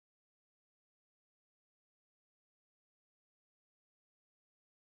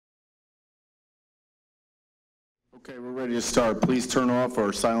Okay, we're ready to start. Please turn off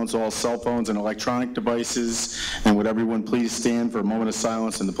or silence all cell phones and electronic devices. And would everyone please stand for a moment of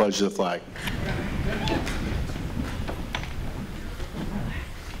silence and the pledge to the flag.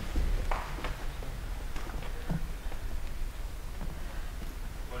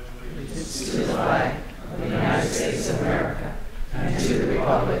 Allegiance to the flag of the United States of America and to the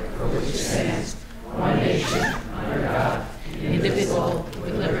republic for which it stands, one nation, under God, indivisible,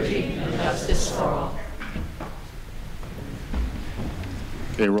 with liberty and justice for all.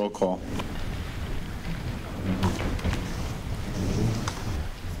 Okay, roll call.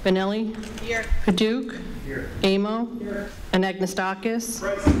 Benelli? Here. Paduk? Here. Amo? Here.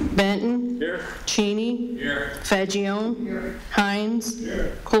 Anagnestakis? Benton? Here. Cheney? Here. Fagione? Here. Hines?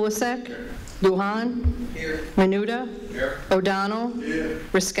 Here. Kulisek? Here. Lujan? Here. Menuda? Here. O'Donnell? Here.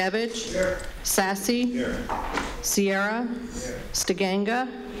 Riskevich? Here. Sassy? Here. Sierra? Here. Stiganga?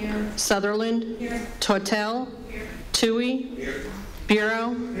 Here. Sutherland? Here. Tortel? Here. Tui? Here.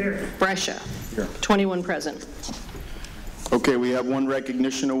 Bureau? Here. Brescia. Here. 21 present. Okay, we have one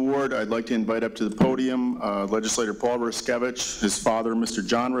recognition award. I'd like to invite up to the podium Legislator Paul Riskevich, his father, Mr.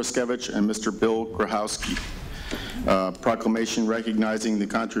 John Riskevich, and Mr. Bill Grahowski. Proclamation recognizing the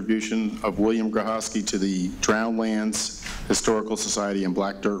contribution of William Grahowski to the Drowned Lands Historical Society and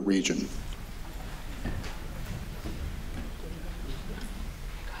Black Dirt Region.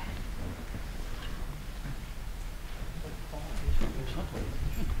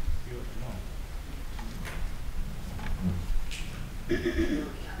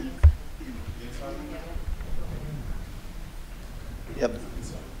 Yep.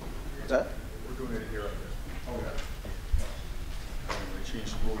 Is that? We're doing it here. Oh, yeah. They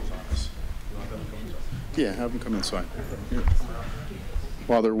changed the rules on us. You want them to come inside? Yeah, have them come inside. Here.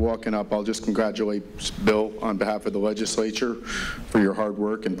 While they're walking up, I'll just congratulate Bill on behalf of the legislature for your hard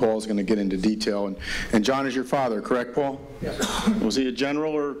work, and Paul's going to get into detail. And John is your father, correct, Paul? Yes. Was he a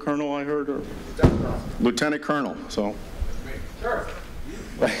general or a colonel, I heard? Or? Lieutenant Colonel. So. Sure.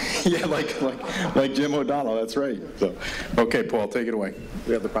 Yeah, like Jim O'Donnell, that's right. So, okay, Paul, take it away.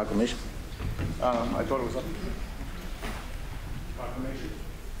 We have the proclamation. I thought it was up. Proclamation.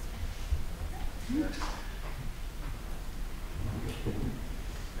 You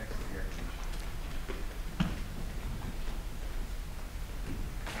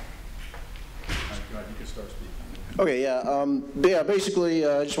can start speaking. Okay, yeah, basically,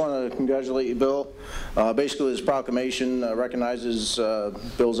 I just want to congratulate you, Bill. Basically, this proclamation recognizes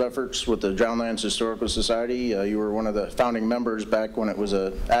Bill's efforts with the Drowned Lands Historical Society. You were one of the founding members back when it was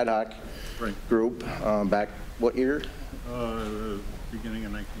an ad hoc group. Back what year? Beginning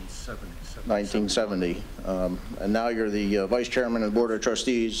of 1970. 1970. And now you're the vice chairman of the board of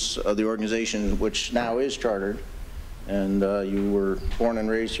trustees of the organization, which now is chartered. And you were born and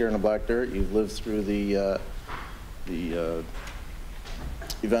raised here in the Black Dirt. You've lived through the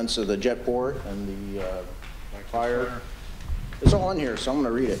events of the jet port and the fire. It's all in here, so I'm going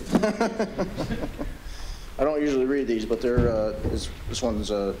to read it. I don't usually read these, but they're, this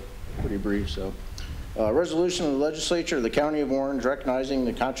one's pretty brief. So, resolution of the legislature of the County of Orange recognizing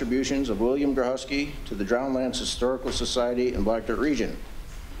the contributions of William Grahowski to the Drowned Lands Historical Society and Black Dirt Region.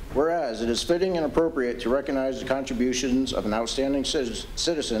 Whereas it is fitting and appropriate to recognize the contributions of an outstanding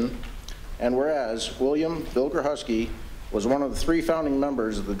citizen, and whereas William Bill Grahowski was one of the 3 founding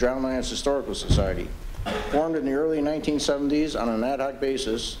members of the Drowned Lands Historical Society. Formed in the early 1970s on an ad hoc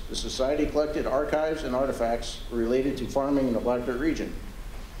basis, the society collected archives and artifacts related to farming in the Black Dirt region.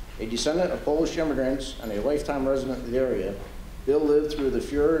 A descendant of Polish immigrants and a lifetime resident of the area, Bill lived through the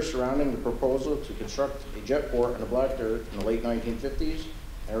furor surrounding the proposal to construct a jet port in the Black Dirt in the late 1950s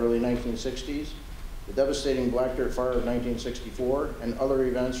and early 1960s, the devastating Black Dirt Fire of 1964, and other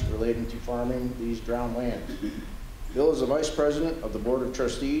events relating to farming these drowned lands. Bill is the vice president of the board of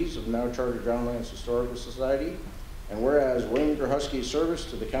trustees of the now chartered Drowned Lands Historical Society, and whereas William Grahowski's service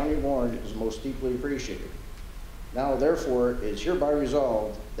to the County of Orange is most deeply appreciated. Now, therefore, it is hereby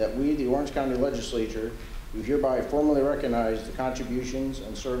resolved that we, the Orange County Legislature, do hereby formally recognize the contributions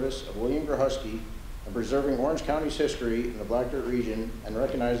and service of William Grahowski in preserving Orange County's history in the Black Dirt region and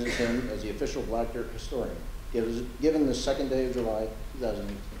recognizes him as the official Black Dirt historian, given the 2nd day of July,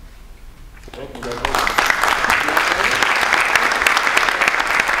 2018.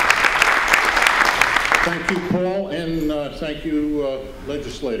 Thank you, Paul, and thank you,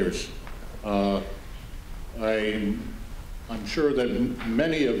 legislators. I'm sure that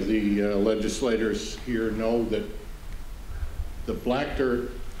many of the legislators here know that the Black Dirt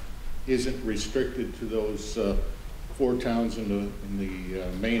isn't restricted to those 4 towns in the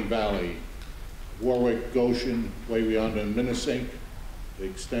main valley. Warwick, Goshen, way beyond in Minnesink. It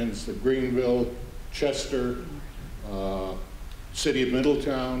extends to Greenville, Chester, City of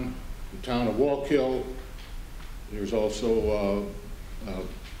Middletown, the town of Wallkill. There's also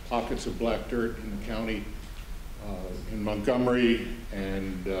pockets of black dirt in the county, in Montgomery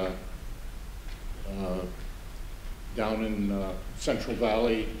and down in Central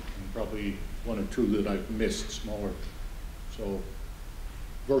Valley, and probably one or two that I've missed, smaller. So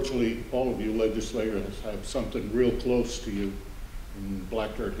virtually all of you legislators have something real close to you in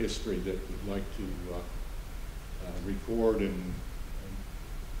black dirt history that we'd like to record and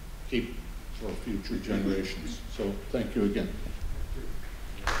keep for future generations. So thank you again.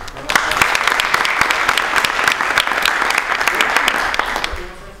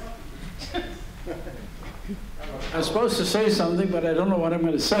 I'm supposed to say something, but I don't know what I'm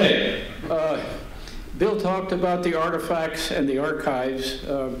going to say. Bill talked about the artifacts and the archives.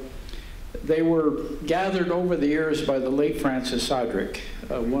 They were gathered over the years by the late Frances Sadrick,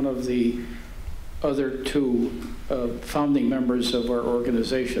 one of the other two founding members of our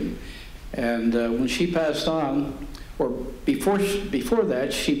organization. And when she passed on, or before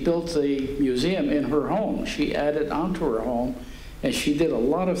that, she built the museum in her home. She added onto her home, and she did a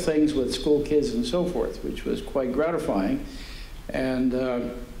lot of things with school kids and so forth, which was quite gratifying. And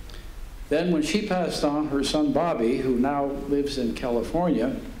then when she passed on, her son Bobby, who now lives in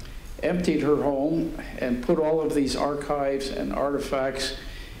California, emptied her home and put all of these archives and artifacts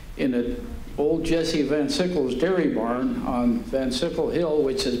in an old Jesse Van Sickle's dairy barn on Van Sickle Hill,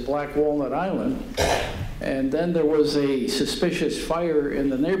 which is Black Walnut Island. And then there was a suspicious fire in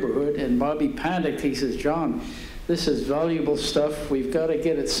the neighborhood, and Bobby panicked. He says, "John, this is valuable stuff. We've got to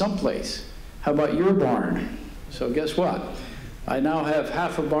get it someplace. How about your barn?" So guess what? I now have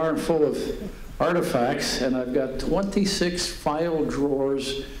half a barn full of artifacts, and I've got 26 file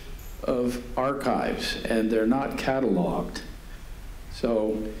drawers of archives, and they're not cataloged.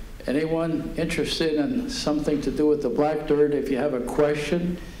 So anyone interested in something to do with the black dirt, if you have a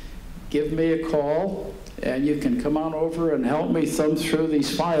question, give me a call, and you can come on over and help me thumb through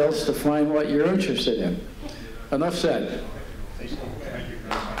these files to find what you're interested in. Enough said.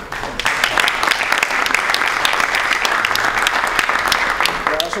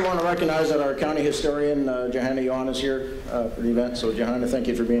 I also want to recognize that our county historian, Johanna Yuan, is here for the event. So Johanna, thank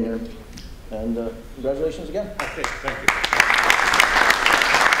you for being here. And congratulations again. Okay, thank you.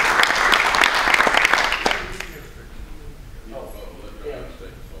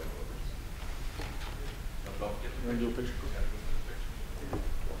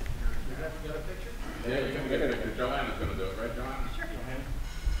 Yeah, you're going to get a picture. Joanna's going to do it, right, Joanna? Sure.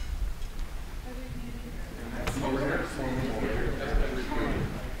 Over here.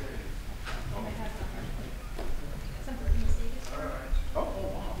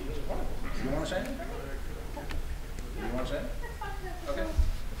 You want to say anything? You want to say it? Okay.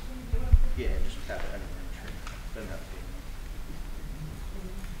 Yeah, just tap it. Doesn't have to be.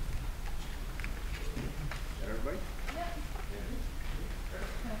 Is that everybody? Yeah.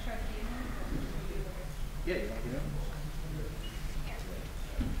 Can I try to be in? Yeah, you want to be in?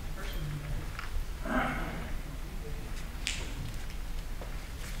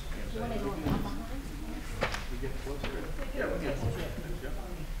 Yeah, we'll get closer.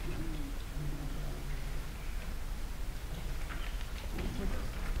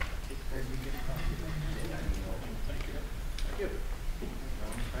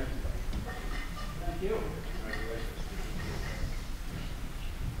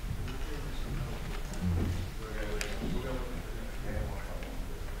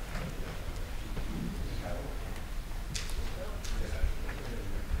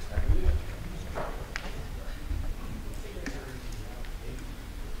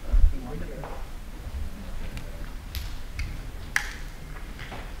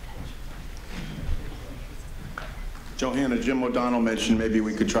 Johanna, Jim O'Donnell mentioned maybe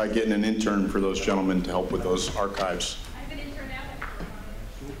we could try getting an intern for those gentlemen to help with those archives. I have an intern now.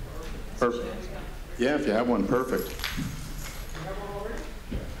 Perfect. Yeah, if you have one, perfect.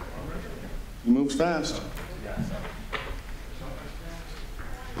 He moves fast.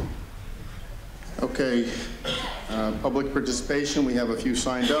 Okay, public participation, we have a few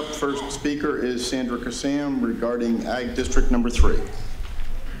signed up. First speaker is Sandra Kassam regarding Ag District number 3.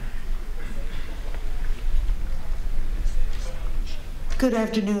 Good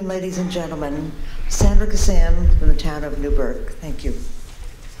afternoon, ladies and gentlemen. Sandra Kassam from the town of Newburgh. Thank you.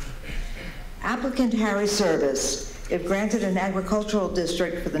 Applicant Harry Service, if granted an agricultural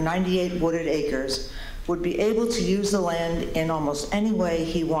district for the 98 wooded acres, would be able to use the land in almost any way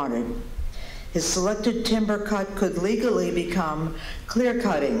he wanted. His selected timber cut could legally become clear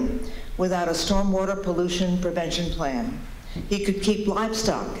cutting without a stormwater pollution prevention plan. He could keep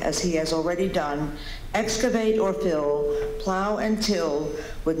livestock, as he has already done, excavate or fill, plow and till,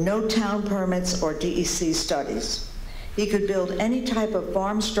 with no town permits or DEC studies. He could build any type of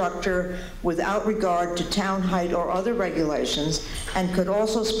farm structure without regard to town height or other regulations, and could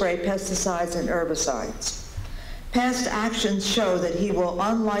also spray pesticides and herbicides. Past actions show that he will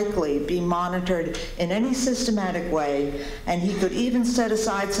unlikely be monitored in any systematic way, and he could even set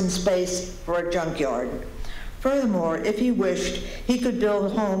aside some space for a junkyard. Furthermore, if he wished, he could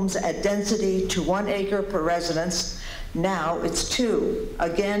build homes at density to 1 acre per residence. Now it's 2.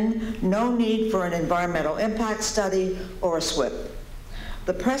 Again, no need for an environmental impact study or a SWIP.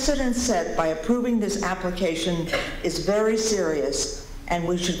 The precedent set by approving this application is very serious, and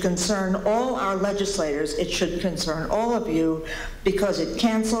we should concern all our legislators. It should concern all of you, because it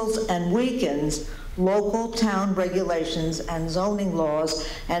cancels and weakens local town regulations and zoning laws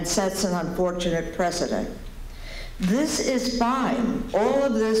and sets an unfortunate precedent. This is fine. All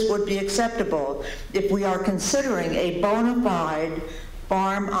of this would be acceptable if we are considering a bona fide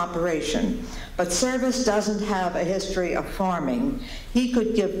farm operation. But Service doesn't have a history of farming. He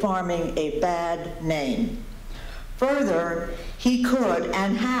could give farming a bad name. Further, he could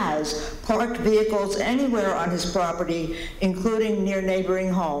and has parked vehicles anywhere on his property, including near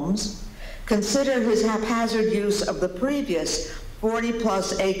neighboring homes. Consider his haphazard use of the previous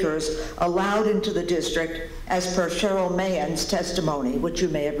 40-plus acres allowed into the district, as per Cheryl Mahan's testimony, which you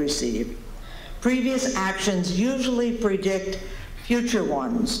may have received. Previous actions usually predict future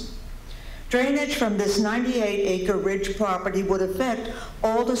ones. Drainage from this 98-acre ridge property would affect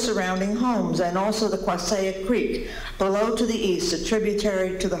all the surrounding homes and also the Quassia Creek, below to the east, a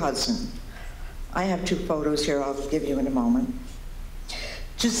tributary to the Hudson. I have 2 photos here I'll give you in a moment.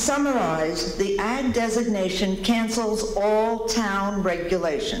 To summarize, the ag designation cancels all town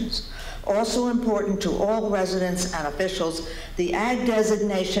regulations. Also important to all residents and officials, the ag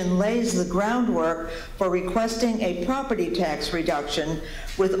designation lays the groundwork for requesting a property tax reduction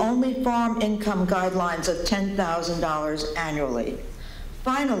with only farm income guidelines of $10,000 annually.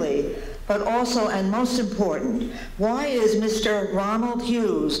 Finally, but also and most important, why is Mr. Ronald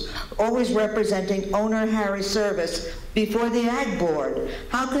Hughes always representing owner Harry Service before the Ag Board?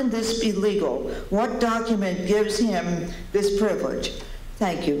 How can this be legal? What document gives him this privilege?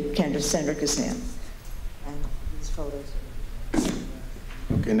 Thank you, Senator Kassan. And these photos.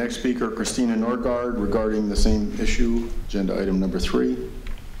 Okay, next speaker, Christina Norgard, regarding the same issue, agenda item number 3.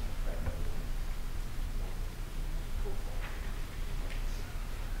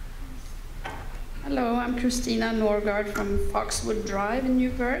 Hello, I'm Christina Norgard from Foxwood Drive in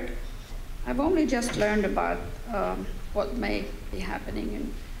Newburgh. I've only just learned about what may be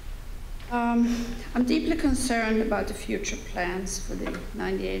happening. I'm deeply concerned about the future plans for the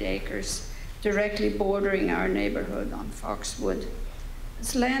 98 acres directly bordering our neighborhood on Foxwood.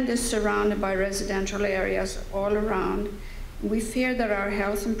 This land is surrounded by residential areas all around, and we fear that our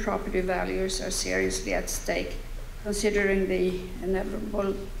health and property values are seriously at stake, considering the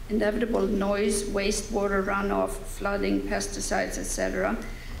inevitable noise, wastewater runoff, flooding, pesticides, etc.,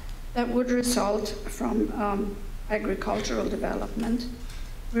 that would result from agricultural development.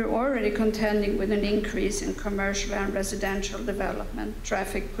 We're already contending with an increase in commercial and residential development,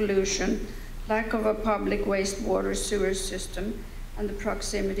 traffic pollution, lack of a public wastewater sewer system, and the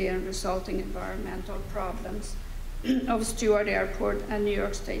proximity and resulting environmental problems of Stewart Airport and New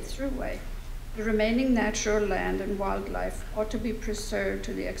York State Thruway. The remaining natural land and wildlife ought to be preserved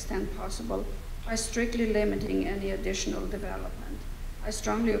to the extent possible by strictly limiting any additional development. I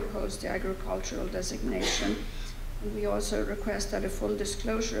strongly oppose the agricultural designation, and we also request that a full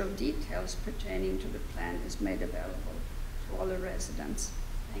disclosure of details pertaining to the plan is made available to all the residents.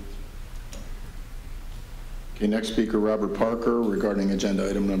 Thank you. Okay, next speaker, Robert Parker, regarding agenda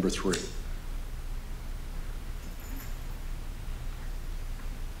item number 3.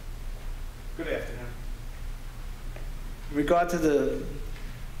 Good afternoon. In regard to the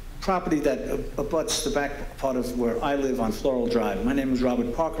property that abuts the back part of where I live on Floral Drive, my name is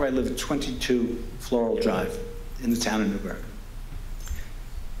Robert Parker. I live at 22 Floral Drive in the town of Newburgh.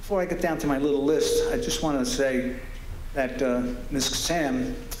 Before I get down to my little list, I just want to say that Ms.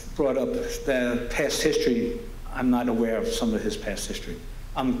 Sam brought up the past history. I'm not aware of some of his past history.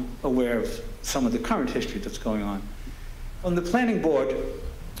 I'm aware of some of the current history that's going on. On the planning board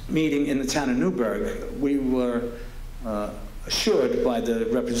meeting in the town of Newburgh, we were assured by the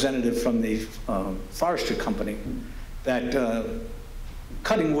representative from the forestry company that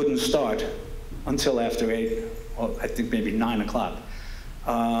cutting wouldn't start until after 8, or I think maybe 9 o'clock.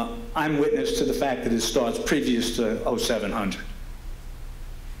 I'm witness to the fact that it starts previous to 0700.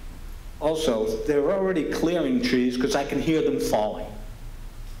 Also, they're already clearing trees because I can hear them falling.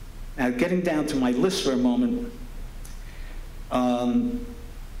 Now, getting down to my list for a moment,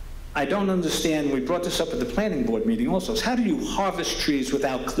 I don't understand, we brought this up at the planning board meeting also, is how do you harvest trees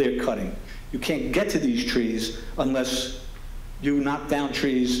without clear cutting? You can't get to these trees unless you knock down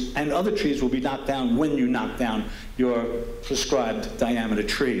trees, and other trees will be knocked down when you knock down your prescribed diameter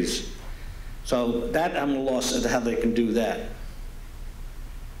trees. So that I'm at a loss as to how they can do that.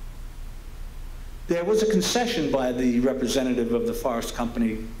 There was a concession by the representative of the forest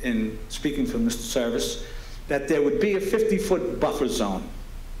company in speaking for Mr. Service that there would be a 50-foot buffer zone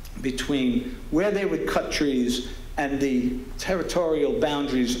between where they would cut trees and the territorial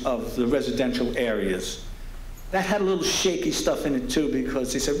boundaries of the residential areas. That had a little shaky stuff in it too,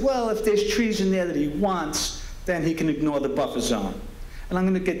 because he said, well, if there's trees in there that he wants, then he can ignore the buffer zone. And I'm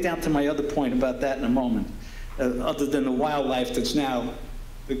going to get down to my other point about that in a moment. Other than the wildlife that's now,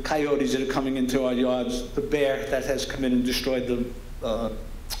 the coyotes that are coming into our yards, the bear that has come in and destroyed the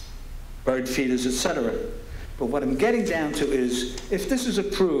bird feeders, etc. But what I'm getting down to is, if this is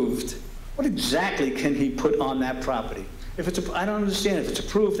approved, what exactly can he put on that property? If it's, I don't understand, if it's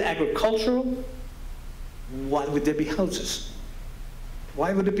approved agricultural, why would there be houses?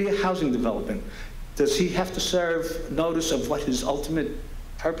 Why would it be a housing development? Does he have to serve notice of what his ultimate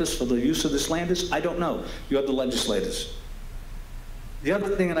purpose for the use of this land is? I don't know. You're the legislators. The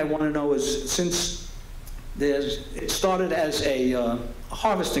other thing that I want to know is, since it started as a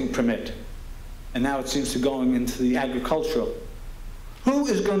harvesting permit, and now it seems to be going into the agricultural, who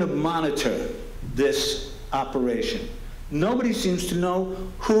is going to monitor this operation? Nobody seems to know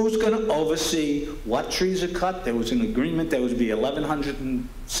who's going to oversee what trees are cut. There was an agreement there would be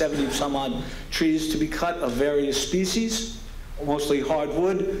 1,170 some odd trees to be cut of various species, mostly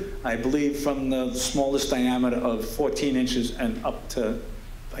hardwood, I believe from the smallest diameter of 14 inches and up to,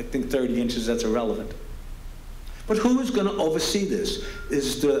 I think, 30 inches. That's irrelevant. But who is going to oversee this?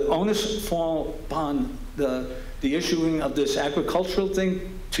 Is the onus fall upon the issuing of this agricultural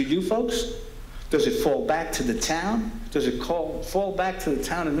thing to you folks? Does it fall back to the town? Does it fall back to the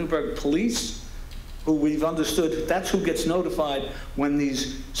town of Newburgh Police, who we've understood that's who gets notified when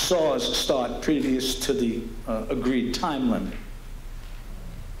these saws start previous to the agreed time limit?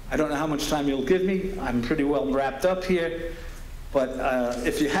 I don't know how much time you'll give me. I'm pretty well wrapped up here. But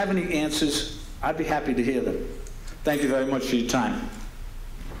if you have any answers, I'd be happy to hear them. Thank you very much for your time.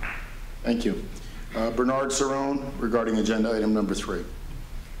 Thank you. Bernard Cerrone, regarding agenda item number 3.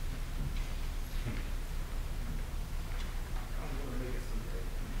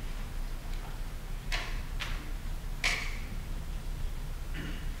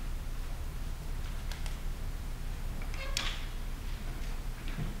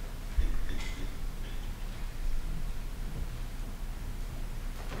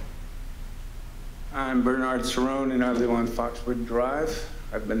 I'm Bernard Cerrone, and I live on Foxwood Drive.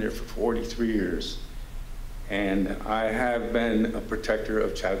 I've been there for 43 years. And I have been a protector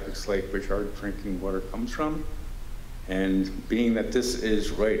of Chadwick's Lake, which our drinking water comes from. And being that this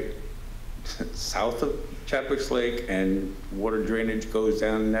is right south of Chadwick's Lake and water drainage goes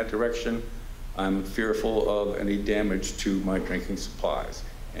down in that direction, I'm fearful of any damage to my drinking supplies.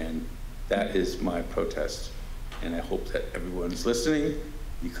 And that is my protest. And I hope that everyone's listening,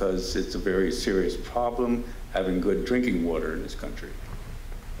 because it's a very serious problem having good drinking water in this country.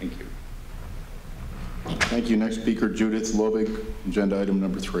 Thank you. Thank you. Next speaker, Judith Lobig, agenda item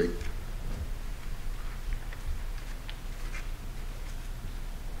number 3.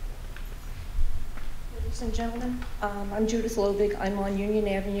 Ladies and gentlemen, I'm Judith Lobig. I'm on Union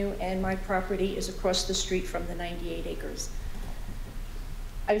Avenue, and my property is across the street from the 98 acres.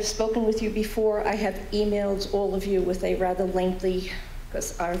 I've spoken with you before. I have emailed all of you with a rather lengthy,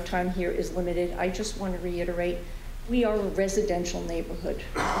 because our time here is limited. I just want to reiterate, we are a residential neighborhood.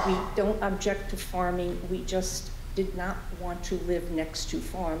 We don't object to farming. We just did not want to live next to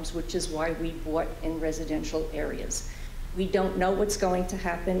farms, which is why we bought in residential areas. We don't know what's going to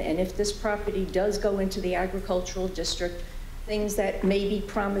happen, and if this property does go into the agricultural district, things that may be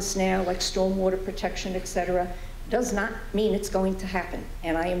promised now, like stormwater protection, et cetera, does not mean it's going to happen,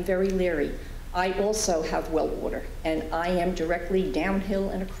 and I am very leery. I also have well water, and I am directly downhill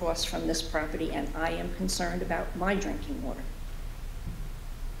and across from this property, and I am concerned about my drinking water.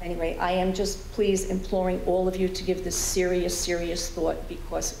 Anyway, I am just please imploring all of you to give this serious, serious thought,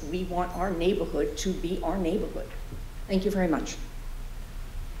 because we want our neighborhood to be our neighborhood. Thank you very much.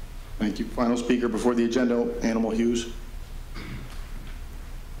 Thank you. Final speaker before the agenda, Animal Hughes.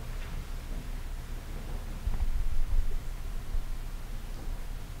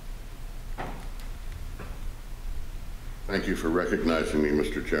 Thank you for recognizing me,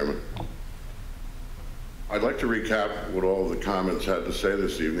 Mr. Chairman. I'd like to recap what all of the comments had to say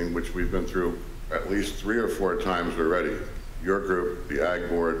this evening, which we've been through at least 3 or 4 times already. Your group, the Ag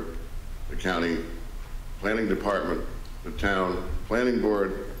Board, the County Planning Department, the Town Planning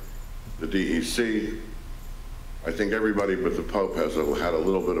Board, the DEC. I think everybody but the Pope has had a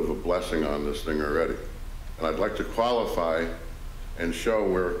little bit of a blessing on this thing already. And I'd like to qualify and show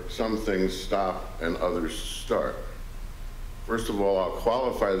where some things stop and others start. First of all, I'll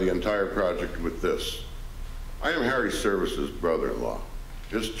qualify the entire project with this. I am Harry Service's brother-in-law.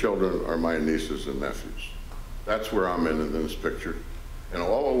 His children are my nieces and nephews. That's where I'm in this picture. And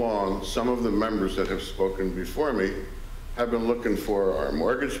all along, some of the members that have spoken before me have been looking for our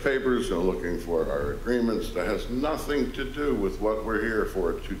mortgage papers and looking for our agreements. That has nothing to do with what we're here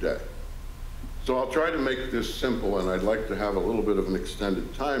for today. So I'll try to make this simple, and I'd like to have a little bit of an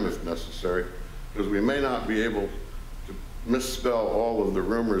extended time if necessary, because we may not be able to misspell all of the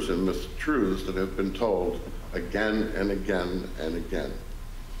rumors and mistruths that have been told again and again and again.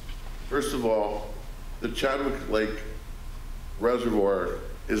 First of all, the Chadwick Lake Reservoir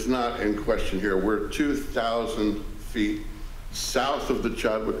is not in question here. We're 2,000 feet south of the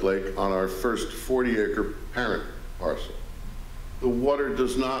Chadwick Lake on our first 40-acre parent parcel. The water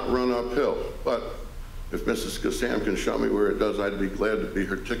does not run uphill, but if Mrs. Kassam can show me where it does, I'd be glad to be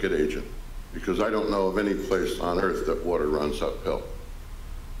her ticket agent, because I don't know of any place on earth that water runs uphill.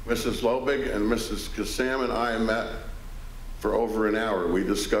 Mrs. Lobig and Mrs. Kassam and I met for over an hour. We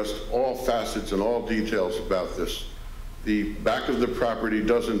discussed all facets and all details about this. The back of the property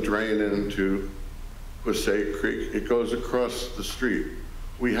doesn't drain into Passaic Creek. It goes across the street.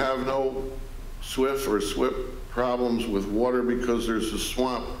 We have no SWIFT or SWIP problems with water because there's a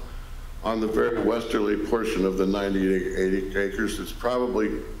swamp on the very westerly portion of the 98 acres. It's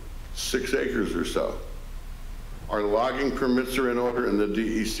probably 6 acres or so. Our logging permits are in order, and the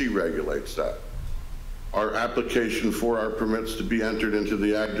DEC regulates that. Our application for our permits to be entered into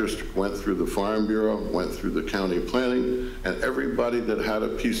the Ag District went through the Farm Bureau, went through the county planning, and everybody that had a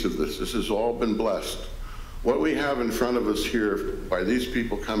piece of this. This has all been blessed. What we have in front of us here by these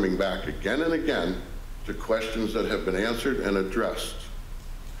people coming back again and again to questions that have been answered and addressed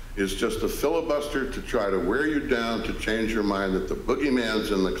is just a filibuster to try to wear you down, to change your mind that the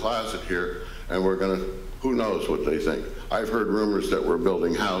boogeyman's in the closet here, and we're gonna, who knows what they think. I've heard rumors that we're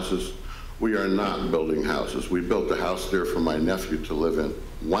building houses. We are not building houses. We built a house there for my nephew to live in.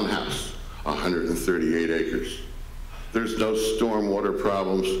 One house, 138 acres. There's no stormwater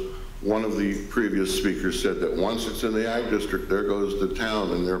problems. One of the previous speakers said that once it's in the Ag District, there goes the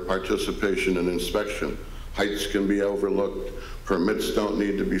town and their participation and inspection. Heights can be overlooked. Permits don't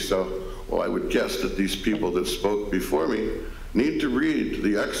need to be so. Well, I would guess that these people that spoke before me need to read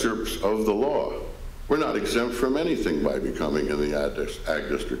the excerpts of the law. We're not exempt from anything by becoming in the Ag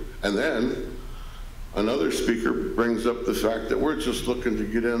District. And then another speaker brings up the fact that we're just looking to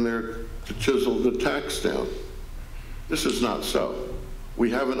get in there to chisel the tax down. This is not so. We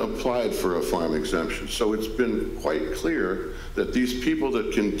haven't applied for a farm exemption, so it's been quite clear that these people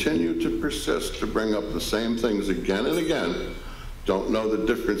that continue to persist to bring up the same things again and again don't know the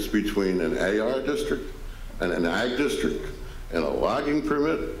difference between an AR district and an Ag district and a logging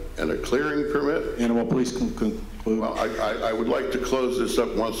permit and a clearing permit. Animal Police conclude. Well, I would like to close this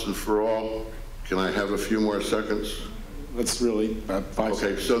up once and for all. Can I have a few more seconds? That's really 5 seconds.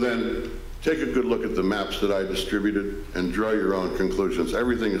 Okay, so then take a good look at the maps that I distributed and draw your own conclusions.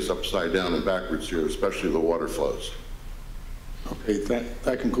 Everything is upside down and backwards here, especially the water flows. Okay,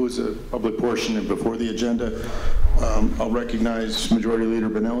 that concludes the public portion and before the agenda. I'll recognize Majority Leader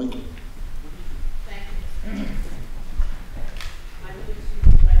Benelli. Thank you.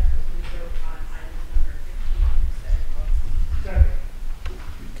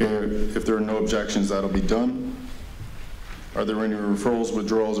 Okay, if there are no objections, that'll be done. Are there any referrals,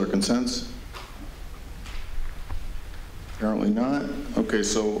 withdrawals, or consents? Apparently not. Okay,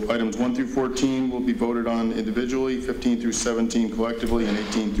 so items 1 through 14 will be voted on individually, 15 through 17 collectively, and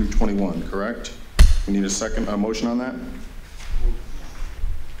 18 through 21, correct? We need a motion on that?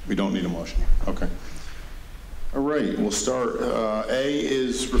 We don't need a motion. Okay. All right, we'll start. A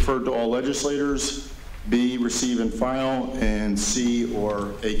is referred to all legislators, B, receive and file, and C,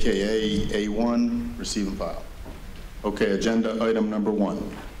 or AKA A1, receive and file. Okay, agenda item number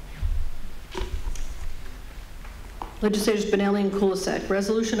 1. Legislators Benelli and Kulisek,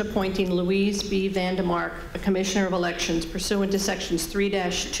 resolution appointing Louise B. Vandemark, a Commissioner of Elections pursuant to sections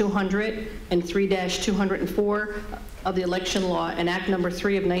 3-200 and 3-204 of the election law and Act number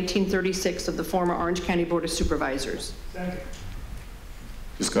 3 of 1936 of the former Orange County Board of Supervisors. Second.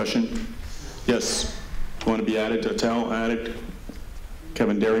 Discussion? Yes. Want to be added? Tatel added?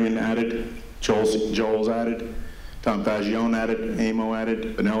 Kevin Darian added? Joel's added. Tom Fagione added. Amo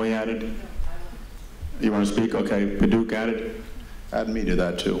added. Benelli added. You want to speak? Okay. Paduk added. Add me to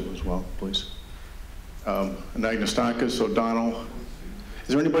that too as well, please. Anagnostakis, O'Donnell. Is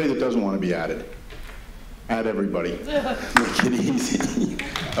there anybody that doesn't want to be added? Add everybody. Make it easy.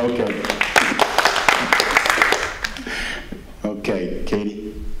 Okay. Okay,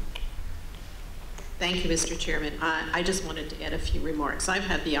 Katie. Thank you, Mr. Chairman. I just wanted to add a few remarks. I've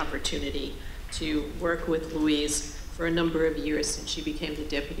had the opportunity to work with Louise for a number of years since she became the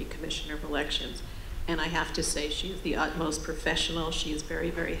Deputy Commissioner of Elections. And I have to say, she is the utmost professional. She is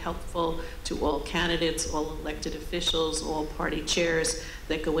very, very helpful to all candidates, all elected officials, all party chairs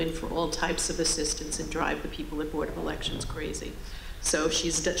that go in for all types of assistance and drive the people at Board of Elections crazy. So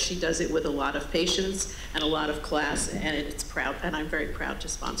she does it with a lot of patience and a lot of class, and it's proud, and I'm very proud to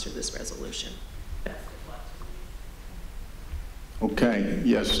sponsor this resolution. Okay,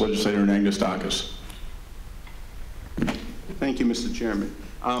 yes, Legislator Anagnostakis. Thank you, Mr. Chairman.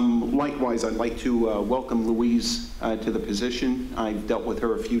 Likewise, I'd like to welcome Louise to the position. I've dealt with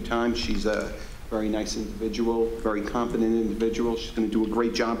her a few times. She's a very nice individual, very competent individual. She's going to do a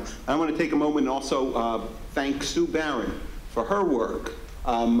great job. I want to take a moment and also thank Sue Barron for her work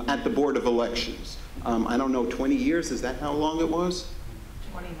at the Board of Elections. I don't know, 20 years, is that how long it was?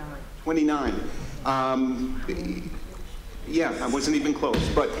 29. 29. Yeah, I wasn't even close.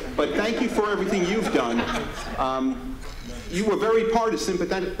 But thank you for everything you've done. You were very partisan, but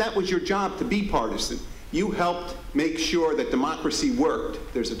that was your job, to be partisan. You helped make sure that democracy worked.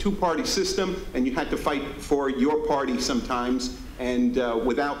 There's a two-party system, and you had to fight for your party sometimes. And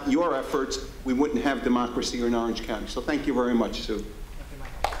without your efforts, we wouldn't have democracy here in Orange County. So thank you very much, Sue.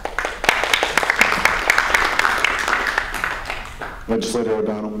 Legislator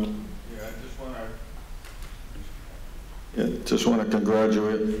O'Donnell. Just want to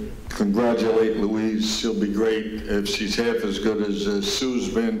congratulate Louise. She'll be great if she's half as good as Sue's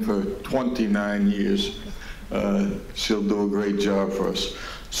been for 29 years. She'll do a great job for us.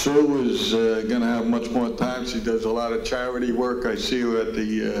 Sue is going to have much more time. She does a lot of charity work. I see her at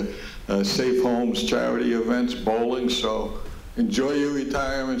the Safe Homes charity events, bowling. So enjoy your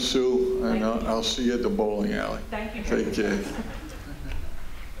retirement, Sue, and I'll see you at the bowling alley. Thank you. Take care.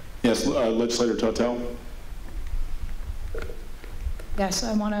 Yes, Legislator Tortel. Yes,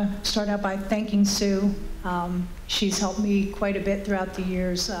 I want to start out by thanking Sue. She's helped me quite a bit throughout the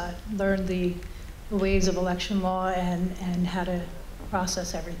years, learned the ways of election law and how to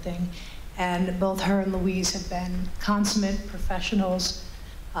process everything. And both her and Louise have been consummate professionals.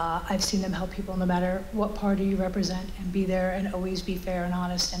 I've seen them help people no matter what party you represent and be there and always be fair and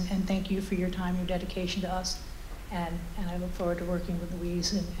honest. And thank you for your time, your dedication to us. And I look forward to working with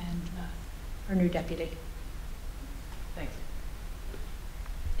Louise and our new deputy.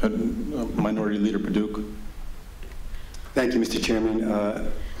 Minority Leader Paduk. Thank you, Mr.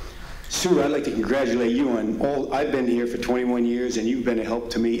 Chairman. Sue, I'd like to congratulate you on all. I've been here for 21 years, and you've been a help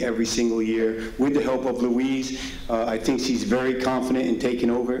to me every single year. With the help of Louise, I think she's very confident in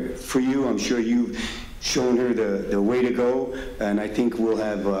taking over for you. I'm sure you've shown her the way to go, and I think we'll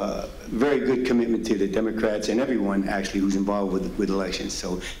have a very good commitment to the Democrats and everyone, actually, who's involved with elections.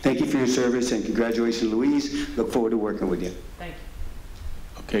 So thank you for your service, and congratulations, Louise. Look forward to working with you. Thank you.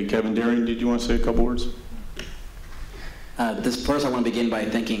 Okay, Kevin Deering, did you want to say a couple words? First, I want to begin by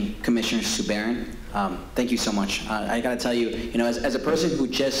thanking Commissioner Sue Barron. Thank you so much. I got to tell you, as a person who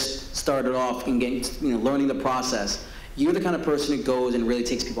just started off and getting, learning the process, you're the kind of person who goes and really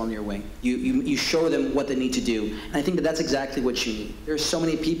takes people under your wing. You show them what they need to do, and I think that's exactly what you need. There's so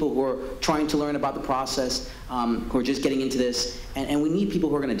many people who are trying to learn about the process, who are just getting into this, and we need people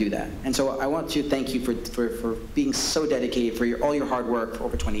who are going to do that. And so I want to thank you for being so dedicated, for all your hard work for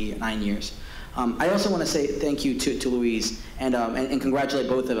over 29 years. I also want to say thank you to Louise and congratulate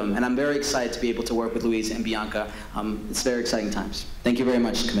both of them. And I'm very excited to be able to work with Louise and Bianca. It's very exciting times. Thank you very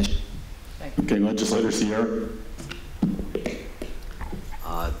much, Commissioner. Okay, Legislator Sierra.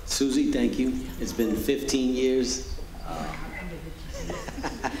 Susie, thank you. It's been 15 years.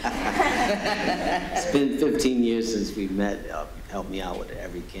 It's been 15 years since we've met. You've helped me out with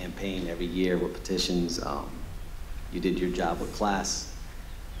every campaign, every year with petitions. You did your job with class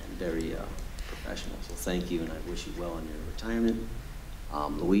and very professional. So thank you, and I wish you well in your retirement.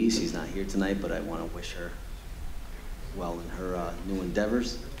 Louise, she's not here tonight, but I want to wish her well in her new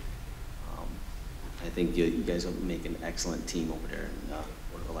endeavors. I think you guys will make an excellent team over there in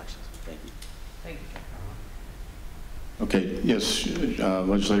Board of Elections. Thank you. Thank you. Okay, yes,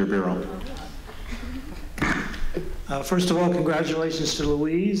 Legislator Bureau. First of all, congratulations to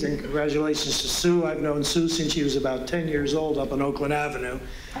Louise and congratulations to Sue. I've known Sue since she was about 10 years old up on Oakland Avenue.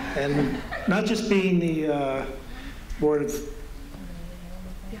 And not just being the Board of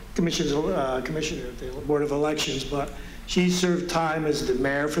Commissioner of the Board of Elections, but she served time as the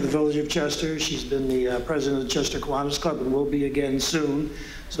mayor for the Village of Chester. She's been the president of the Chester Kiwanis Club and will be again soon.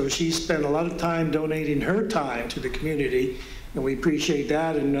 So she spent a lot of time donating her time to the community, and we appreciate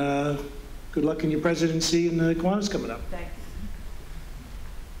that. And good luck in your presidency and the Kiwanis coming up. Thanks.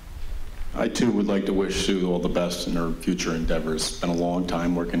 I too would like to wish Sue all the best in her future endeavors. It's been a long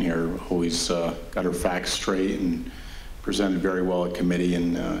time working here. Always got her facts straight and presented very well at committee,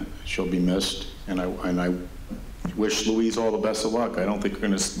 and she'll be missed. And I wish Louise all the best of luck. I don't think we're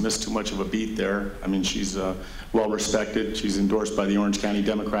going to miss too much of a beat there. I mean, she's well respected. She's endorsed by the Orange County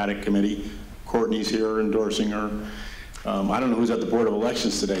Democratic Committee. Courtney's here endorsing her. I don't know who's at the Board of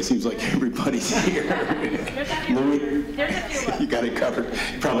Elections today. Seems like everybody's here. Louise, you got it covered.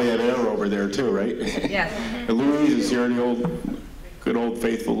 You probably had air over there too, right? Yes. And Louise is here, good old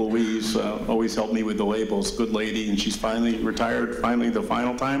faithful Louise. Always helped me with the labels. Good lady, and she's finally retired. Finally, the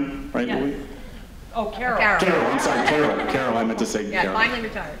final time, right, Louise? Oh, Carol. Carol, I'm sorry, Carol, I meant to say Yeah, Carol. finally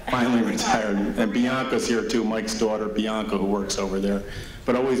retired. Finally retired. And Bianca's here too, Mike's daughter, Bianca, who works over there.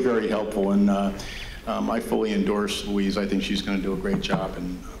 But always very helpful, and I fully endorse Louise. I think she's going to do a great job,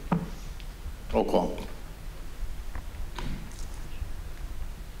 and roll call.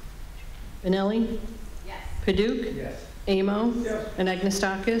 Benelli? Yes. Paduk? Yes. Amo? Yes.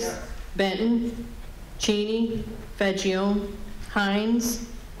 Anagnestakis? Benton? Cheney? Fagione? Hines?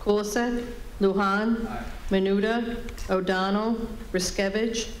 Kulisek? Lujan? Menuda? O'Donnell?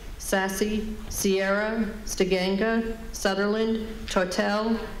 Riskevich? Sassy? Sierra? Stiganga? Sutherland?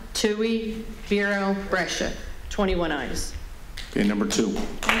 Tortel? Tui? Vero? Brescia. 21 ayes. Okay, number 2.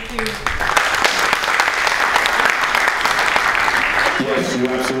 Thank you. Yes, you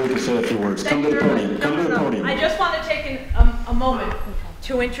absolutely said a few words. Come to the podium. Come to the podium. I just want to take a moment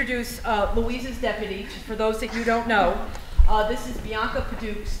to introduce Louise's deputy. For those that you don't know, this is Bianca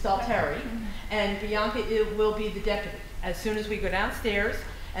Paduk Stalteri, and Bianca will be the deputy as soon as we go downstairs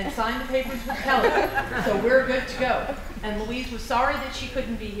and sign the papers with Kelly. So we're good to go. And Louise was sorry that she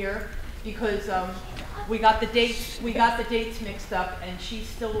couldn't be here because we got the dates mixed up, and she's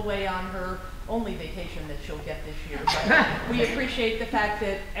still away on her only vacation that she'll get this year. But we appreciate the fact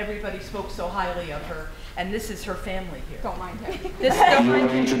that everybody spoke so highly of her, and this is her family here. Don't mind her. This is You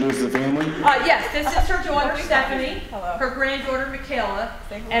want to introduce the family? Yes, this is her daughter Stephanie, her granddaughter Michaela,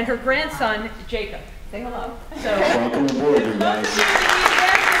 and her grandson Jacob. Say hello. So welcome aboard, you guys.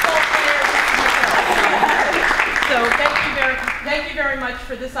 So thank you very much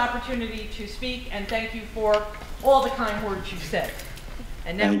for this opportunity to speak, and thank you for all the kind words you said.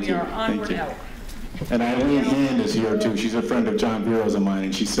 And now we are onward out. And Eileen Hand is here too. She's a friend of John Vero's of mine,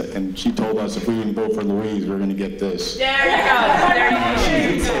 and she told us if we didn't vote for Louise, we were going to get this. There you go.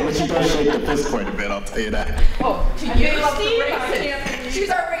 There you go. But she does shake the fist quite a bit, I'll tell you that. Oh, to you, Steve? She's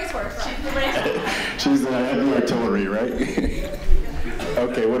our racehorse. She's the racehorse. She's the heavy artillery, right?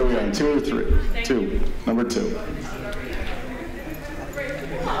 Okay, what are we on? 2 or 3? 2. Number 2.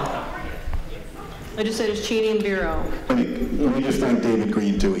 Legislators Cheney and Vero. Let me just thank David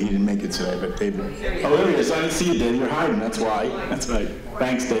Green too. He didn't make it today, but David. Oh, there he is. I didn't see you, David. You're hiding. That's why. That's right.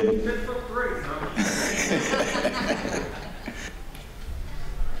 Thanks, David.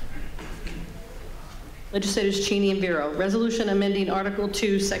 Legislators Cheney and Vero. Resolution amending Article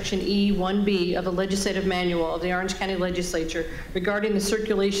 2, Section E 1B of the Legislative Manual of the Orange County Legislature regarding the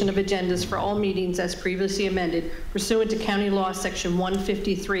circulation of agendas for all meetings as previously amended pursuant to County Law Section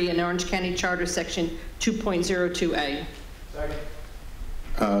 153 and Orange County Charter Section 2.02A.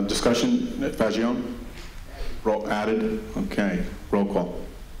 Discussion, Fagione? Added? Okay. Roll call.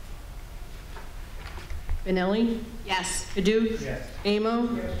 Benelli? Yes. Paduk? Yes.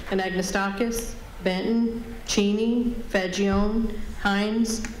 Amo? Yes. Anagnestakis? Benton? Cheney? Fagione?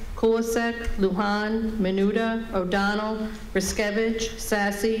 Hines? Kulisek? Lujan? Menuda? O'Donnell? Riskevich?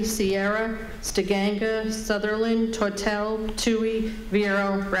 Sassy? Sierra? Stiganga? Sutherland? Tortel? Tui?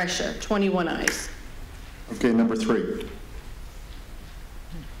 Vero? Brescia. 21 ayes. Okay, number 3.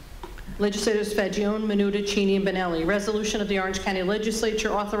 Legislators Fagione, Menuda, Cheney, and Benelli. Resolution of the Orange County Legislature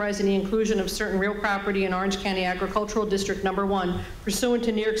authorizing the inclusion of certain real property in Orange County Agricultural District Number 1 pursuant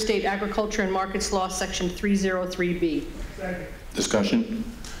to New York State Agriculture and Markets Law Section 303B. Discussion?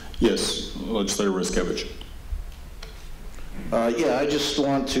 Yes, Legislator Riskevich. Yeah, I just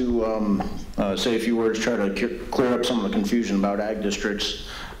want to say a few words, try to clear up some of the confusion about ag districts.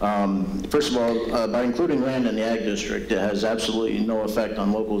 First of all, by including land in the ag district, it has absolutely no effect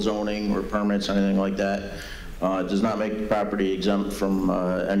on local zoning or permits, anything like that. It does not make the property exempt from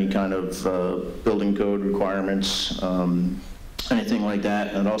any kind of building code requirements, anything like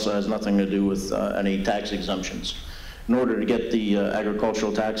that. And it also has nothing to do with any tax exemptions. In order to get the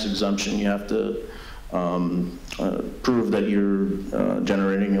agricultural tax exemption, you have to prove that you're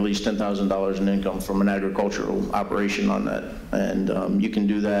generating at least $10,000 in income from an agricultural operation on that. And you can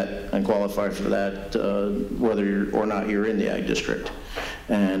do that and qualify for that whether or not you're in the ag district.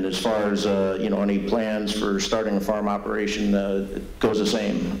 And as far as any plans for starting a farm operation, it goes the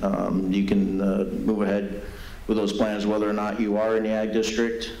same. You can move ahead with those plans whether or not you are in the ag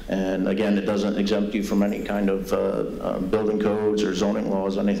district. And again, it doesn't exempt you from any kind of building codes or zoning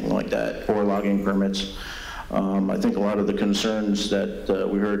laws, anything like that, or logging permits. I think a lot of the concerns that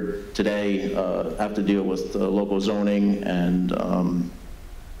we heard today have to deal with local zoning and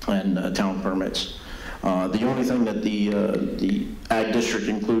town permits. The only thing that the ag district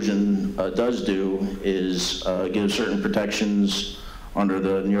inclusion does do is give certain protections under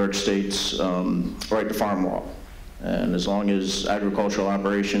the New York State's right to farm law. And as long as agricultural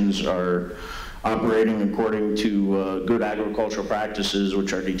operations are operating according to good agricultural practices,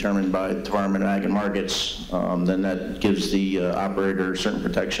 which are determined by the Department of Ag and Markets, then that gives the operator certain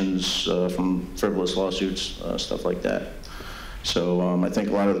protections from frivolous lawsuits, stuff like that. So I think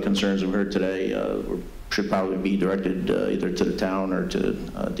a lot of the concerns we've heard today should probably be directed either to the town or to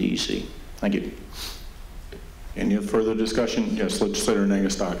DEC. Thank you. Any further discussion? Yes, Legislator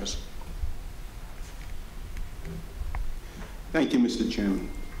Anagnostakis. Thank you, Mr. Chairman.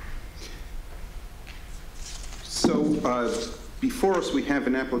 So before us, we have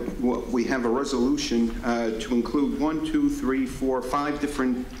a resolution to include 1, 2, 3, 4, 5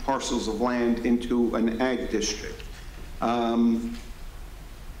 different parcels of land into an ag district. Now,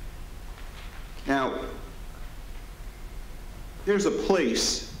 there's a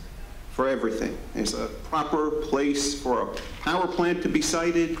place for everything. There's a proper place for a power plant to be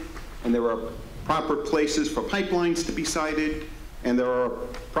sited, and there are proper places for pipelines to be sited, and there are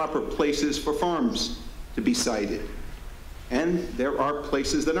proper places for farms to be sited. And there are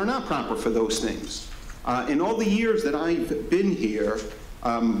places that are not proper for those things. In all the years that I've been here,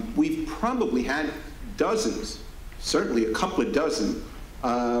 we've probably had dozens, certainly a couple of dozen,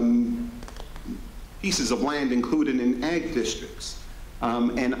 pieces of land included in ag districts.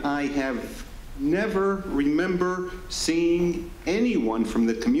 And I have never remember seeing anyone from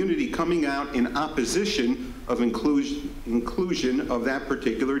the community coming out in opposition of inclusion of that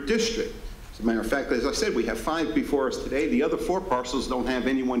particular district. As a matter of fact, as I said, we have 5 before us today. The other 4 parcels don't have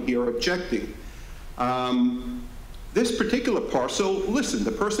anyone here objecting. This particular parcel, listen,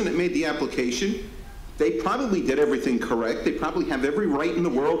 the person that made the application, they probably did everything correct. They probably have every right in the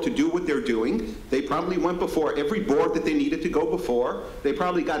world to do what they're doing. They probably went before every board that they needed to go before. They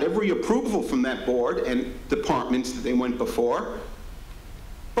probably got every approval from that board and departments that they went before.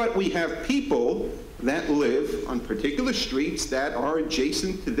 But we have people that live on particular streets that are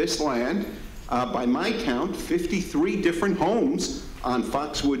adjacent to this land. By my count, 53 different homes on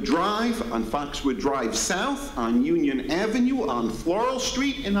Foxwood Drive, on Foxwood Drive South, on Union Avenue, on Floral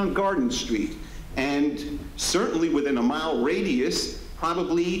Street, and on Garden Street. And certainly within a mile radius,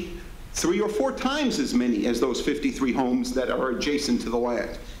 probably 3 or 4 times as many as those 53 homes that are adjacent to the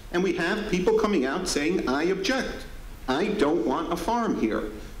land. And we have people coming out saying, I object. I don't want a farm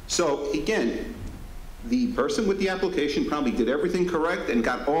here. So again, the person with the application probably did everything correct and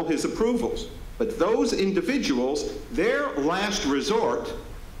got all his approvals. But those individuals, their last resort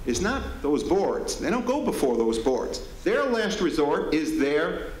is not those boards. They don't go before those boards. Their last resort is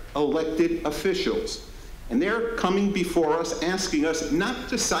their elected officials. And they're coming before us asking us not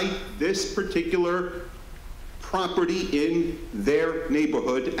to cite this particular property in their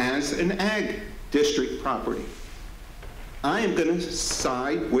neighborhood as an ag district property. I am going to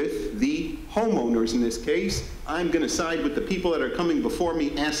side with the homeowners in this case. I'm going to side with the people that are coming before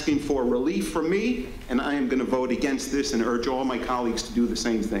me asking for relief from me, and I am going to vote against this and urge all my colleagues to do the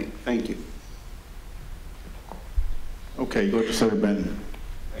same thing. Thank you. Okay, Legislator Benton.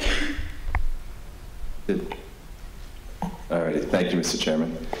 All right, thank you, Mr.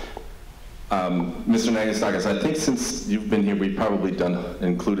 Chairman. Mr. Anagnostakis, I think since you've been here, we've probably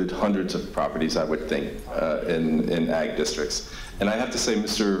included hundreds of properties, I would think, in ag districts. And I have to say,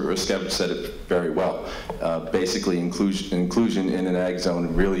 Mr. Ruskev said it very well. Basically, inclusion in an ag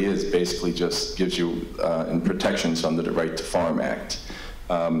zone really is basically just gives you protections under the Right to Farm Act.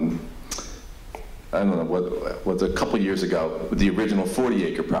 I don't know, what was a couple years ago, with the original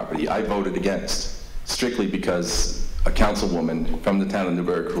 40-acre property, I voted against, strictly because a councilwoman from the town of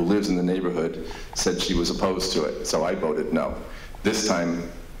Newburgh who lives in the neighborhood said she was opposed to it, so I voted no. This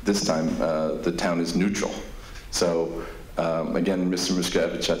time the town is neutral. So again, Mr.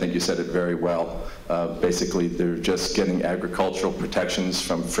 Muskevich, I think you said it very well. Basically, they're just getting agricultural protections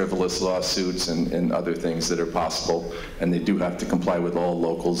from frivolous lawsuits and other things that are possible, and they do have to comply with all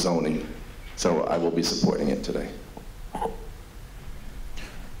local zoning. So I will be supporting it today.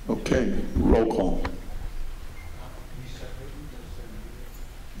 Okay, roll call.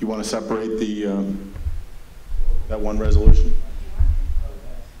 You want to separate the, that one resolution?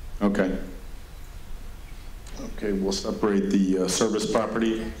 Okay. Okay, we'll separate the service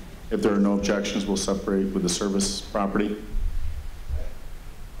property. If there are no objections, we'll separate with the service property.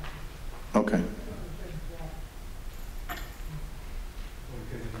 Okay.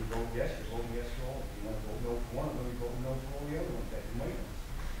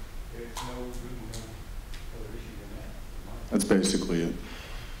 That's basically it.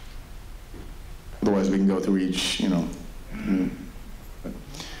 Otherwise, we can go through each, you know,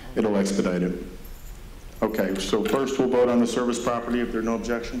 it'll expedite it. Okay, so first we'll vote on the service property if there are no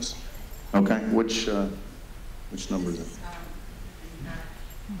objections. Okay, which number is it?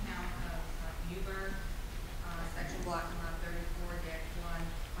 Section block lot 34-1,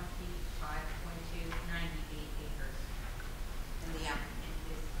 25.2, 98 acres. And the applicant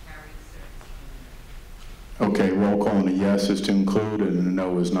is Carrie Service. Okay, roll call, and a yes is to include and a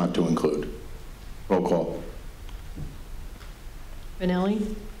no is not to include. Roll call.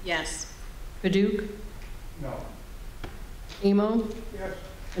 Benelli? Yes. Paduk? No. Emo? Yes.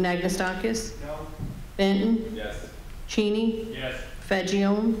 Anagnestakis? No. Benton? Yes. Cheney? Yes.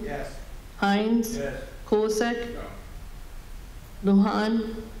 Fagione? Yes. Hines? Yes. Kulisek? No.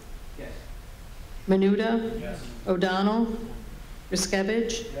 Lujan? Yes. Menuda? Yes. O'Donnell?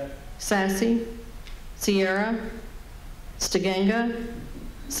 Riskevich? Yes. Sassy? Sierra? Stiganga?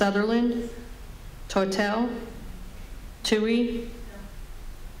 Sutherland? Tortel? Tui?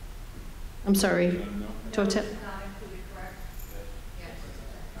 I'm sorry. Tortel?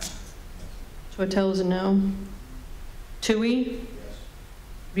 Tortel is a no. Tui?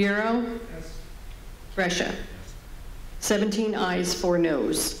 Bureau? Brescia? 17 ayes, 4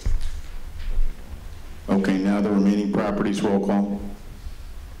 noes. Okay, now the remaining properties, roll call.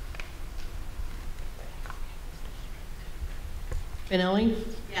 Benelli?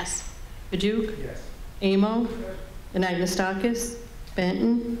 Yes. Paduk? Yes. Amo? Anagnestakis?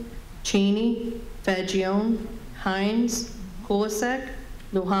 Benton? Cheney? Fagione? Hines? Kulisek?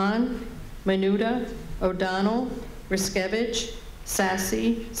 Lujan? Menuda? O'Donnell? Riskevich?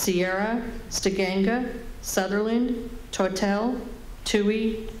 Sassy? Sierra? Stiganga? Sutherland? Tortel?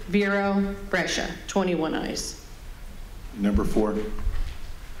 Tui? Vero? Brescia. 21 ayes. Number 4.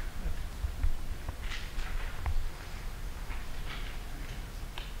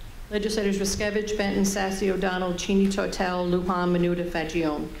 Legislators Riskevich, Benton, Sassy, O'Donnell, Cheney, Tortel, Lujan, Menuda,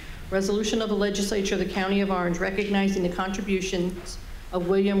 Fagione. Resolution of the Legislature of the County of Orange recognizing the contributions of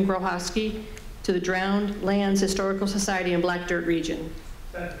William Grohowski to the Drowned Lands Historical Society in Black Dirt Region.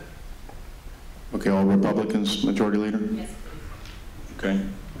 Okay, all Republicans, Majority Leader? Yes, please. Okay.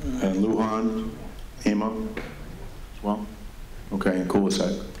 And Lujan, Amo as well? Okay, and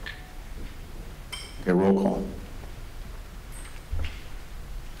Kulisek. Okay, roll call.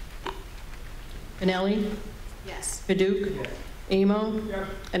 Benelli? Yes. Paduk? Yes. Amo? Yes.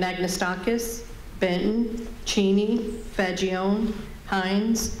 Anagnestakis? Benton? Cheney? Fagione?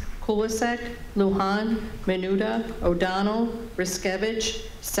 Hines? Kulisek? Lujan? Menuda? O'Donnell? Riskevich?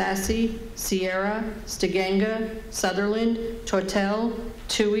 Sassy? Sierra? Stiganga? Sutherland? Tortel?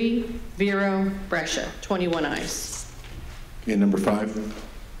 Tui? Vero? Brescia. 21 ayes. Okay, number 5.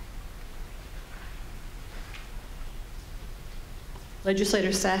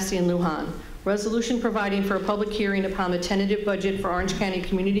 Legislators Sassy and Lujan. Resolution providing for a public hearing upon the tentative budget for Orange County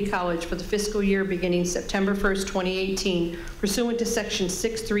Community College for the fiscal year beginning September 1st, 2018, pursuant to Section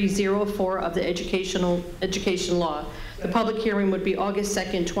 6304 of the Education Law. The public hearing would be August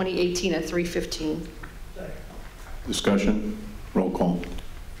 2nd, 2018 at 3:15. Discussion, roll call.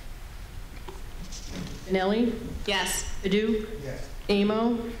 Benelli? Yes. Paduk? Yes.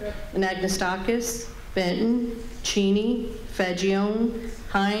 Amo? Anagnestakis? Benton? Cheney? Fagione?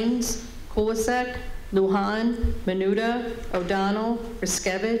 Hines? Kulisek? Lujan? Menuda? O'Donnell?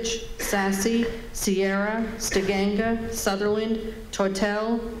 Riskevich? Sassy? Sierra? Stiganga? Sutherland?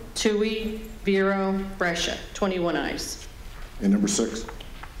 Tortel? Tui? Vero? Brescia. 21 ayes. Okay, number 6.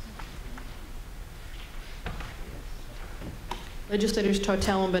 Legislators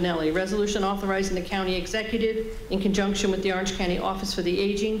Tortel and Benelli. Resolution authorizing the county executive, in conjunction with the Orange County Office for the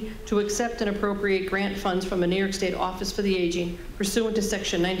Aging, to accept and appropriate grant funds from the New York State Office for the Aging pursuant to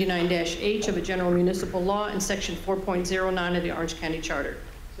Section 99-H of the General Municipal Law and Section 4.09 of the Orange County Charter.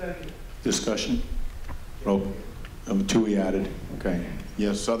 Second. Discussion, roll. Tui added, okay.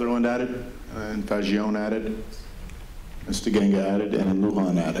 Yes, Sutherland added, and Fagione added, and Stiganga added, and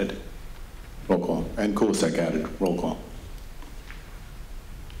Lujan added. Roll call. And Kulisek added. Roll call.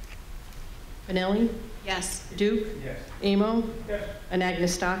 Benelli? Yes. Duke? Yes. Amo? Yes.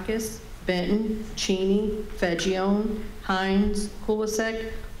 Anagnestakis? Benton? Cheney? Fagione? Hines?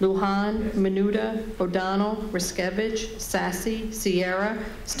 Kulisek? Lujan? Menuda? O'Donnell? Riskevich? Sassy? Sierra?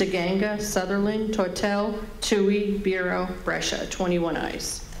 Stiganga? Sutherland? Tortel? Tui? Bureau? Brescia. 21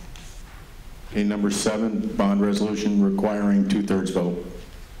 ayes. Okay, number 7, bond resolution requiring 2/3 vote.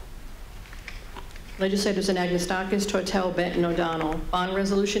 Legislators Anagnestakis, Tortel, Benton, O'Donnell. Bond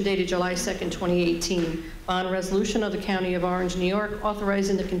resolution dated July 2nd, 2018. Bond resolution of the County of Orange, New York,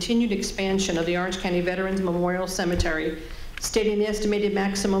 authorizing the continued expansion of the Orange County Veterans Memorial Cemetery, stating the estimated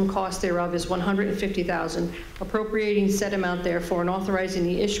maximum cost thereof is $150,000, appropriating said amount therefore, and authorizing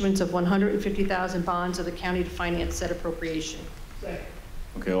the issuance of $150,000 bonds of the county to finance said appropriation.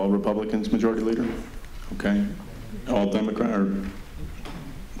 Okay, all Republicans, Majority Leader? Okay. All Democrat, or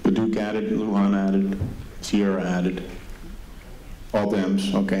Paduch added, Lujan added, Sierra added. All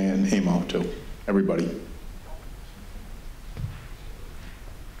Dems, okay, and Amo too. Everybody.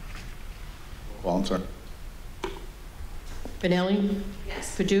 Well, I'm sorry. Benelli?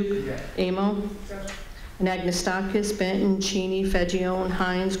 Yes. Paduch? Yes. Amo? Anagnestakis, Benton, Cheney, Fagione,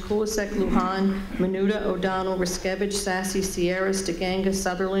 Hines, Kulisek, Lujan, Menuda, O'Donnell, Riskevich, Sassy, Sierra, Stiganga,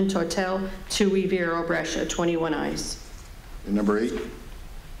 Sutherland, Tortel, Tui, Vero, Brescia. 21 ayes. And number 8.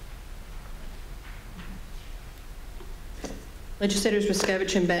 Legislators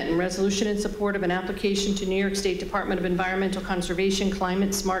Riskevich and Benton, resolution in support of an application to New York State Department of Environmental Conservation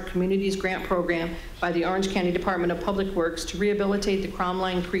Climate Smart Communities Grant Program by the Orange County Department of Public Works to rehabilitate the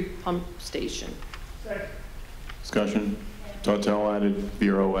Cromline Creek Pump Station. Discussion. Tortel added,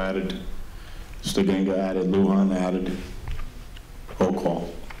 Vero added, Stiganga added, Lujan added. Roll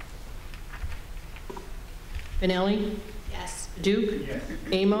call. Benelli? Yes. Duke? Yes.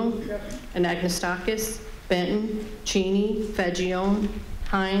 Amo? Anagnestakis? Benton? Cheney? Fagione?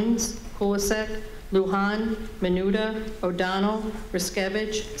 Hines? Kulisek? Lujan? Menuda? O'Donnell?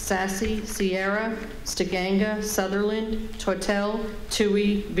 Riskevich? Sassy? Sierra? Stiganga? Sutherland? Tortel?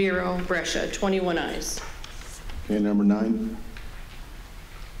 Tui? Vero? Brescia. 21 ayes. Okay, number 9.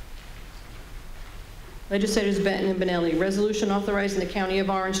 Legislators Benton and Benelli, resolution authorizing the County of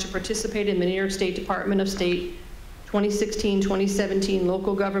Orange to participate in the New York State Department of State 2016-2017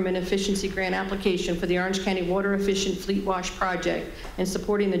 Local Government Efficiency Grant application for the Orange County Water Efficient Fleet Wash Project and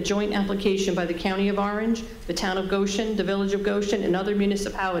supporting the joint application by the County of Orange, the Town of Goshen, the Village of Goshen, and other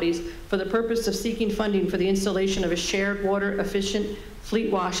municipalities for the purpose of seeking funding for the installation of a shared water efficient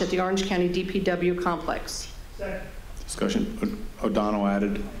fleet wash at the Orange County DPW complex. Discussion. O'Donnell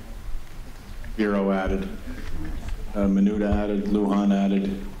added, Vero added, Menuda added, Lujan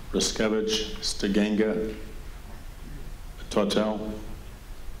added, Riskevich, Stiganga, Tortel.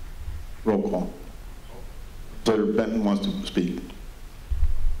 Roll call. Senator Benton wants to speak.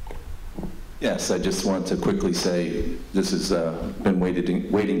 Yes, I just want to quickly say this has been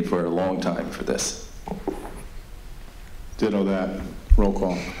waiting for a long time for this. Ditto that. Roll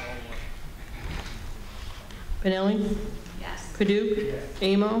call. Benelli? Yes. Paduch? Yes.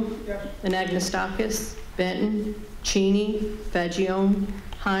 Amo? Yes. Anagnestakis? Benton? Cheney? Fagione?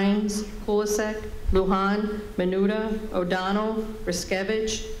 Hines? Kulisek? Lujan? Menuda? O'Donnell?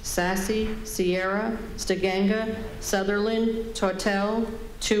 Riskevich? Sassy? Sierra? Stiganga? Sutherland? Tortel?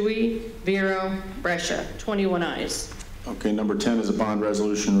 Tui? Vero? Brescia. 21 ayes. Okay, number 10 is a bond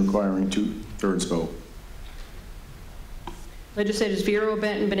resolution requiring 2/3 vote. Legislators Vero,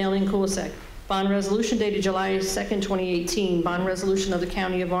 Benton, Benelli, and Kulisek. Bond resolution dated July 2nd, 2018. Bond resolution of the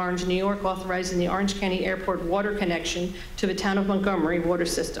County of Orange, New York, authorizing the Orange County Airport water connection to the Town of Montgomery water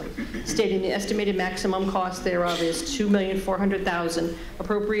system, stating the estimated maximum cost thereof is $2,400,000,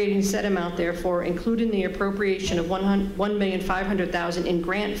 appropriating said amount therefore, including the appropriation of $1,500,000 in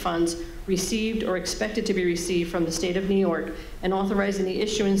grant funds received or expected to be received from the state of New York, and authorizing the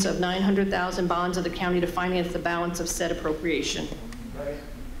issuance of $900,000 bonds of the county to finance the balance of said appropriation.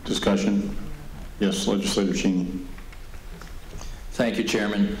 Discussion. Yes, Legislator Cheney. Thank you,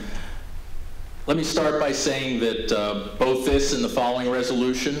 Chairman. Let me start by saying that both this and the following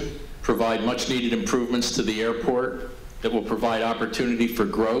resolution provide much-needed improvements to the airport that will provide opportunity for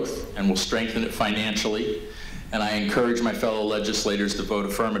growth and will strengthen it financially, and I encourage my fellow legislators to vote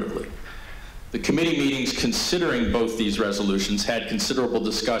affirmatively. The committee meetings considering both these resolutions had considerable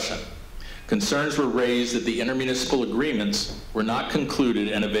discussion. Concerns were raised that the intermunicipal agreements were not concluded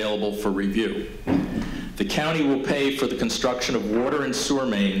and available for review. The county will pay for the construction of water and sewer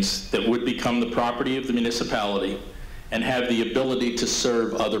mains that would become the property of the municipality and have the ability to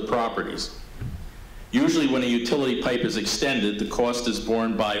serve other properties. Usually when a utility pipe is extended, the cost is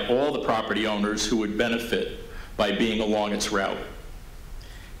borne by all the property owners who would benefit by being along its route.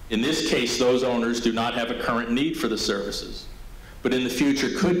 In this case, those owners do not have a current need for the services, but in the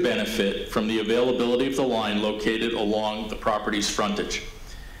future could benefit from the availability of the line located along the property's frontage.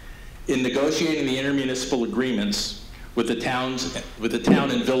 In negotiating the intermunicipal agreements with the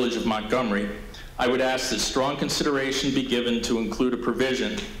town and village of Montgomery, I would ask that strong consideration be given to include a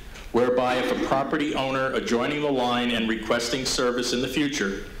provision whereby if a property owner adjoining the line and requesting service in the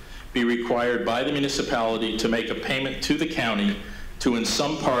future be required by the municipality to make a payment to the county to in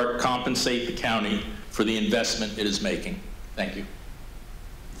some part compensate the county for the investment it is making. Thank you.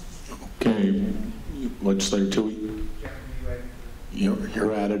 Okay, Legislator Tui.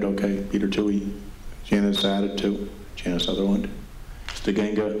 You're added, okay. Peter Tui. Janice added too. Janice Sutherland.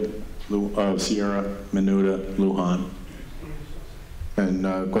 Stiganga, Sierra, Menuda, Lujan. And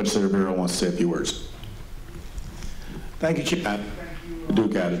Legislator Bureau wants to say a few words. Thank you, Chief.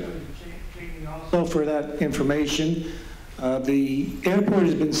 Duke added. Also for that information. The airport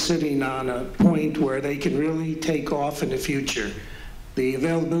has been sitting on a point where they can really take off in the future. The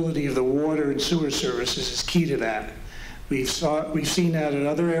availability of the water and sewer services is key to that. We've seen that at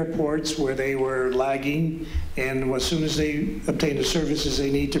other airports where they were lagging, and as soon as they obtain the services,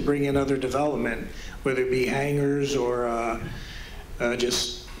 they need to bring in other development, whether it be hangars or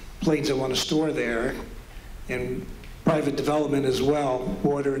just planes that want to store there, and private development as well.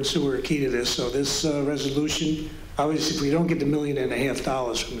 Water and sewer are key to this. So this resolution, obviously, if we don't get the $1.5 million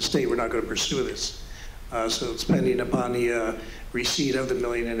from the state, we're not going to pursue this. So it's pending upon the receipt of the $1.5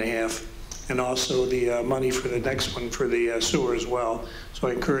 million, and also the money for the next one for the sewer as well. So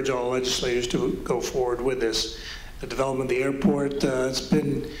I encourage all legislators to go forward with this. The development of the airport, it's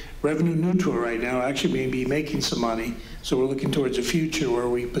been revenue neutral right now. Actually, we may be making some money. So we're looking towards a future where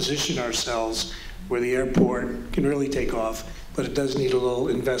we position ourselves where the airport can really take off, but it does need a little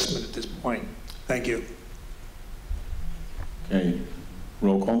investment at this point. Thank you. Okay,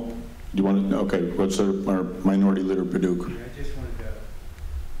 roll call. Do you want to? Okay, what's our Minority Leader Paduch? I just wanted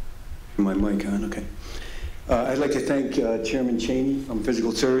to. My mic on, okay. I'd like to thank Chairman Cheney from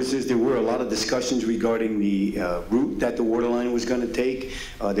Physical Services. There were a lot of discussions regarding the route that the water line was going to take.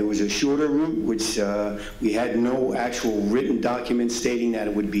 There was a shorter route, which we had no actual written document stating that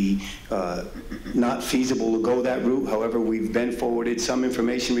it would be not feasible to go that route. However, we've been forwarded some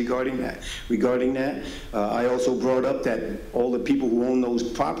information regarding that. I also brought up that all the people who own those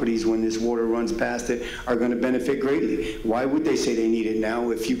properties when this water runs past it are going to benefit greatly. Why would they say they need it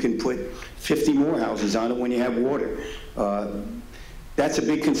now if you can put 50 more houses on it when you have water? That's a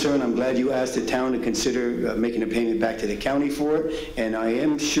big concern. I'm glad you asked the town to consider making a payment back to the county for it. And I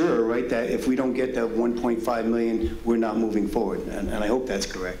am sure, right, that if we don't get the $1.5 million, we're not moving forward. And I hope that's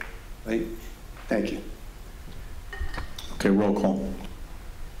correct, right? Thank you. Okay, roll call.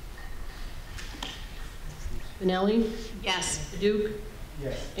 Benelli? Yes. Duke?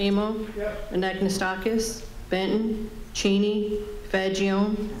 Yes. Amo? Yep. Anagnestakis? Benton? Cheney?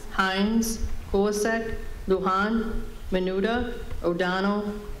 Fagione? Hines? Kulisek? Lujan? Menuda?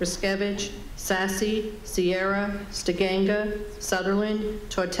 O'Donnell? Riskevich? Sassy? Sierra? Stiganga? Sutherland?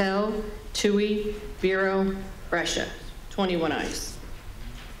 Tortel? Tui? Vero? Brescia. 21 ayes.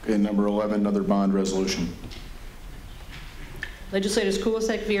 Okay, number 11, another bond resolution. Legislators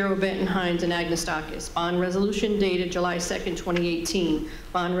Kulisek, Vero, Benton, Hines, and Anagnestakis. Bond resolution dated July 2nd, 2018.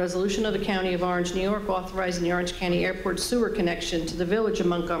 Bond resolution of the County of Orange, New York, authorizing the Orange County Airport sewer connection to the Village of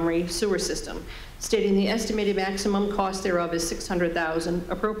Montgomery sewer system, stating the estimated maximum cost thereof is $600,000,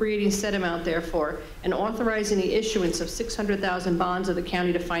 appropriating said amount therefore, and authorizing the issuance of $600,000 bonds of the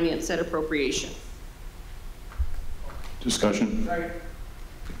county to finance said appropriation. Discussion?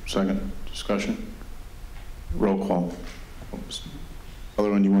 Second. Discussion? Roll call.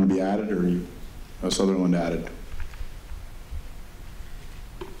 Sutherland, you want to be added, or you? Sutherland added.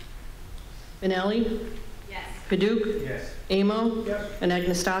 Benelli? Yes. Paduch? Yes. Amo? Yes.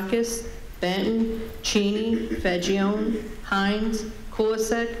 Anagnestakis? Benton? Cheney? Fagione? Hines?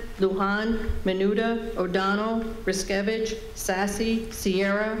 Kulisek? Lujan? Menuda? O'Donnell? Riskevich? Sassy?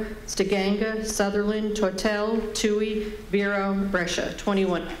 Sierra? Stiganga? Sutherland? Tortel? Tui? Vero? Brescia.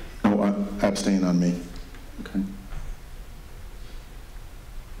 21. No, abstain on me. Okay.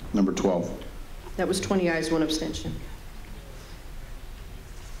 Number 12. That was 20 ayes, 1 abstention.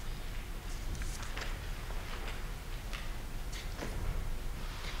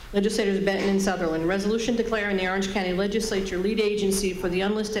 Legislators Benton and Sutherland. Resolution declaring the Orange County Legislature lead agency for the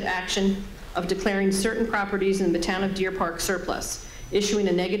unlisted action of declaring certain properties in the town of Deer Park surplus. issuing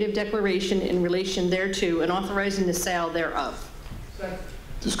a negative declaration in relation thereto, and authorizing the sale thereof.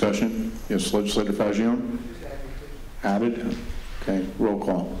 Discussion? Yes, Legislator Fagione? Added? Okay, roll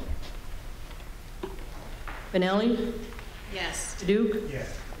call. Benelli? Yes. Paduk?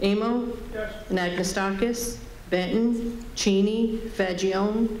 Yes. Amo? Yes. Anagnestakis? Benton? Cheney?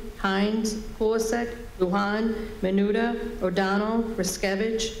 Fagione? Hines? Kulisek? Lujan? Menuda? O'Donnell?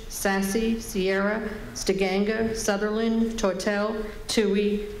 Riskevich? Sassy? Sierra? Stiganga? Sutherland? Tortel?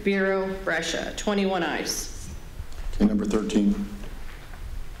 Tui? Vero? Brescia. 21 ayes. Okay, number 13.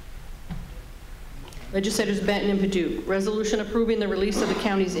 Legislators Benton and Paduk. Resolution approving the release of the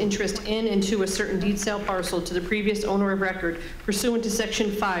county's interest in and to a certain deed sale parcel to the previous owner of record pursuant to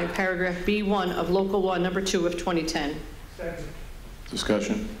Section 5, Paragraph B1 of Local Law Number 2 of 2010. Second.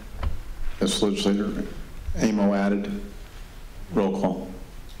 Discussion? Yes, Legislator Amo added. Roll call.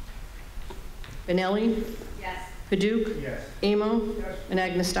 Benelli? Yes. Paduk? Yes. Amo? Yes.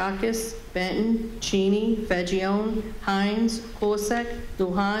 Anagnestakis? Benton? Cheney? Fagione? Hines? Kulisek?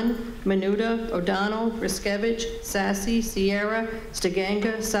 Lujan? Menuda? O'Donnell? Riskevich? Sassy? Sierra?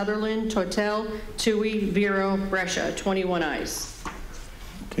 Stiganga? Sutherland? Tortel? Tui? Vero? Brescia. 21 ayes.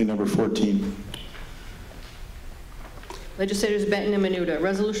 Okay, number 14. Legislators Benton and Menuda.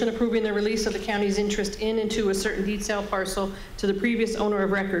 Resolution approving the release of the county's interest in and to a certain deed sale parcel to the previous owner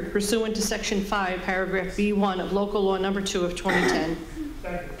of record pursuant to Section 5, Paragraph B1 of Local Law Number 2 of 2010.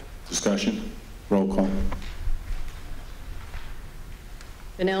 Second. Discussion? Roll call.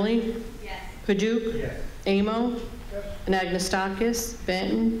 Benelli? Yes. Paduk? Yes. Amo? Anagnestakis?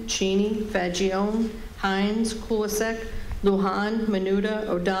 Benton? Cheney? Fagione? Hines? Kulisek? Lujan? Menuda?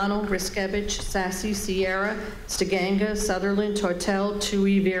 O'Donnell? Riskevich? Sassy? Sierra? Stiganga? Sutherland? Tortel?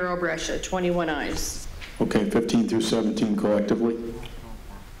 Tui? Vero? Brescia. 21 ayes. Okay, 15 through 17 collectively.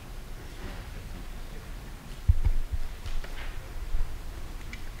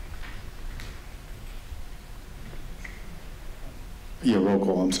 Yeah, roll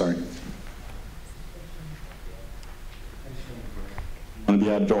call, I'm sorry. Want to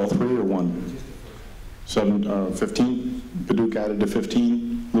be added to all three or one? 15? Paduk added to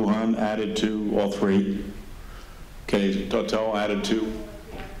 15. Lujan added to all three. Okay, Tortel added to?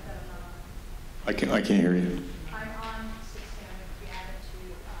 I can't hear you. I'm on 16, I'm going to be added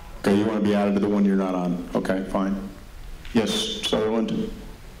to... Okay, you want to be added to the one you're not on. Okay, fine. Yes, Sutherland?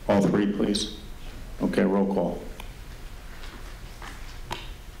 All three, please. Okay, roll call.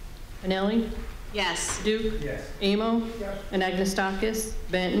 Benelli? Yes. Paduk? Yes. Amo? Yes. Anagnestakis?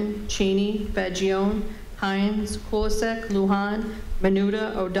 Benton? Cheney? Fagione? Hines? Kulisek? Lujan?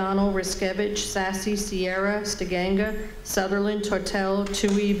 Menuda? O'Donnell? Riskevich? Sassy? Sierra? Stiganga? Sutherland? Tortel?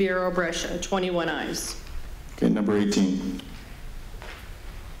 Tui? Vero? Brescia. 21 ayes. Okay, number 18.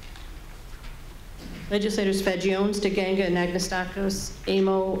 Legislators Fagione, Stiganga, Anagnestakis,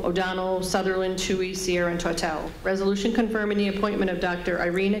 Amo, O'Donnell, Sutherland, Tui, Sierra, and Tortel. Resolution confirming the appointment of Dr.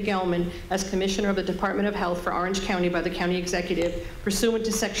 Irina Gelman as Commissioner of the Department of Health for Orange County by the County Executive pursuant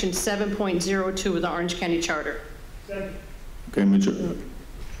to Section 7.02 of the Orange County Charter. Second. Okay,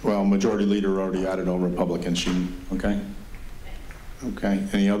 Majority Leader already added all Republicans. Okay? Okay,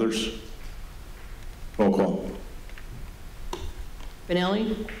 any others? Roll call.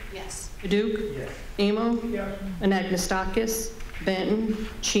 Benelli? Yes. Paduk? Yes. Amo? Yes. Anagnestakis, Benton,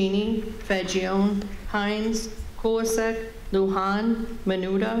 Cheney, Fagione, Hines, Kulisek, Lujan,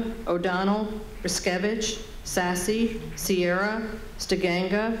 Menuda, O'Donnell, Riskevich, Sassy, Sierra,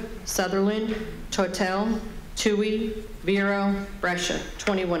 Stiganga, Sutherland, Tortel, Tui, Vero, Brescia.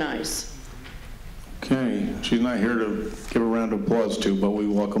 21 ayes. Okay, she's not here to give a round of applause to, but we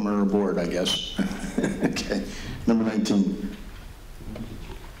welcome her aboard, I guess. Okay, number 19.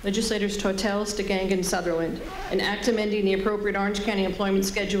 Legislators Tortel, Stiganga, and Sutherland. An act amending the appropriate Orange County employment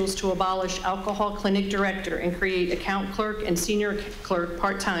schedules to abolish alcohol clinic director and create account clerk and senior clerk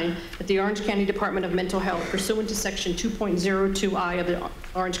part-time at the Orange County Department of Mental Health pursuant to Section 2.02I of the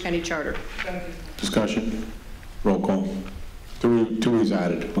Orange County Charter. Discussion? Roll call. Two is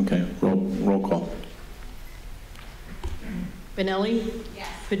added. Okay, roll call. Benelli? Yes.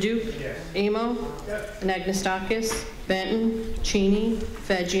 Paduk? Yes. Amo? Yes. Anagnestakis? Benton? Cheney?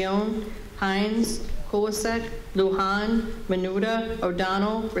 Fagione? Hines? Kulisek? Lujan? Menuda?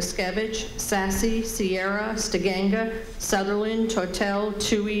 O'Donnell? Riskevich? Sassy? Sierra? Stiganga? Sutherland? Tortel?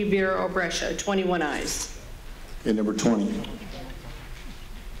 Tui? Vero? Brescia. 21 ayes. Okay, number 20.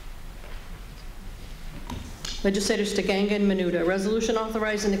 Legislators Stiganga and Menuda. Resolution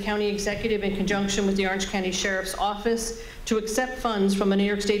authorizing the county executive in conjunction with the Orange County Sheriff's Office to accept funds from the New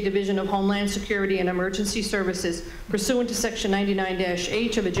York State Division of Homeland Security and Emergency Services pursuant to Section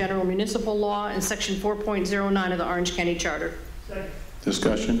 99-H of the General Municipal Law and Section 4.09 of the Orange County Charter. Second.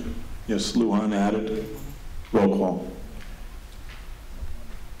 Discussion? Yes, Lujan added. Roll call.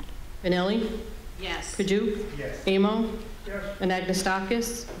 Benelli? Yes. Paduk? Yes. Amo? Yes.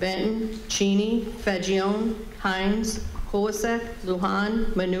 Anagnestakis? Benton? Cheney? Fagione? Hines? Kulisek?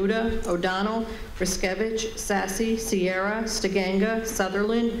 Lujan? Menuda? O'Donnell? Riskevich? Sassy? Sierra? Stiganga?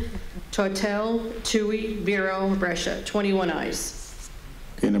 Sutherland? Tortel? Tui? Vero? Brescia. 21 ayes.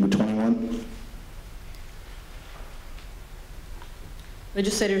 Okay, number 21.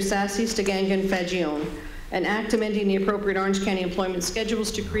 Legislators Sassy, Stiganga, and Fagione. An act amending the appropriate Orange County employment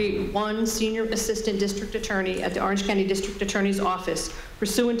schedules to create one senior assistant district attorney at the Orange County District Attorney's Office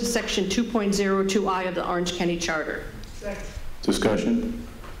pursuant to section 2.02I of the Orange County Charter. Second. Discussion?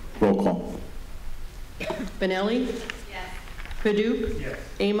 Roll call. Benelli? Yes. Paduk? Yes.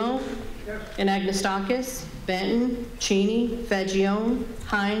 Amo? Yes. Anagnestakis? Benton? Cheney? Fagione?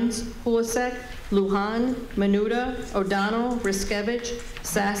 Hines? Kulisek? Lujan? Menuda? O'Donnell? Riskevich?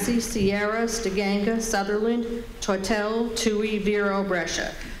 Sassy? Sierra? Stiganga? Sutherland? Tortel? Tui? Vero?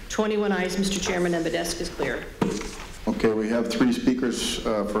 Brescia. 21 ayes, Mr. Chairman, and the desk is clear. Okay, we have 3 speakers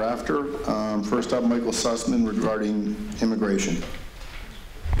for after. First up, Michael Sussman regarding immigration.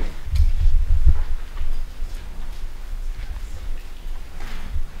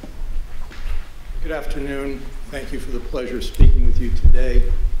 Good afternoon. Thank you for the pleasure of speaking with you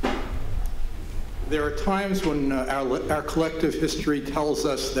today. There are times when our collective history tells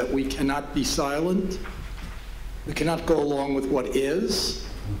us that we cannot be silent, we cannot go along with what is,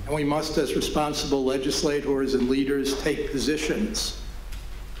 and we must, as responsible legislators and leaders, take positions.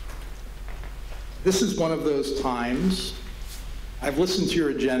 This is one of those times. I've listened to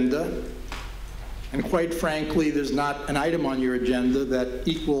your agenda, and quite frankly, there's not an item on your agenda that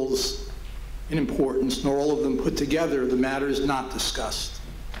equals in importance, nor all of them put together, the matters not discussed.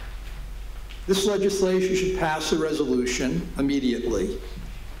 This legislation should pass a resolution immediately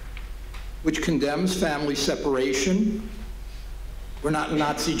which condemns family separation. We're not in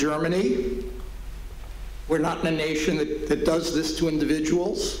Nazi Germany. We're not in a nation that does this to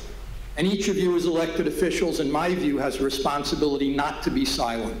individuals. And each of you as elected officials, in my view, has a responsibility not to be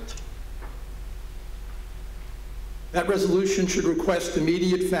silent. That resolution should request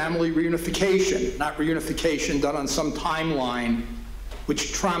immediate family reunification, not reunification done on some timeline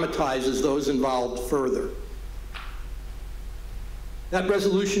which traumatizes those involved further. That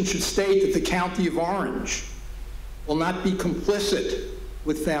resolution should state that the County of Orange will not be complicit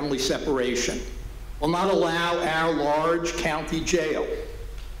with family separation, will not allow our large county jail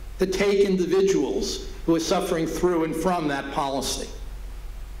to take individuals who are suffering through and from that policy,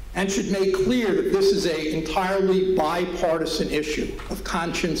 and should make clear that this is an entirely bipartisan issue of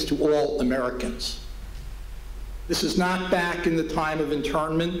conscience to all Americans. This is not back in the time of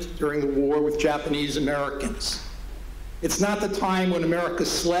internment during the war with Japanese Americans. It's not the time when America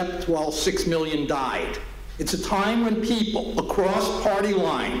slept while 6 million died. It's a time when people across party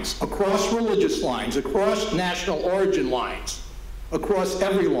lines, across religious lines, across national origin lines, across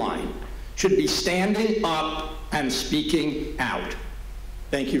every line, should be standing up and speaking out.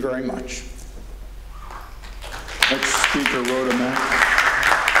 Thank you very much. Next speaker, Rhoda Mack.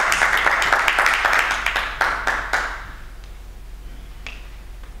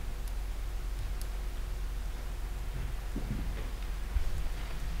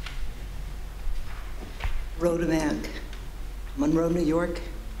 Rhoda Mack, Monroe, New York.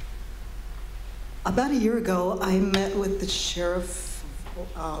 About a year ago, I met with the sheriff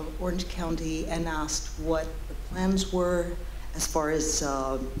of Orange County and asked what the plans were as far as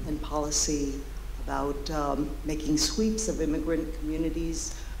in policy about making sweeps of immigrant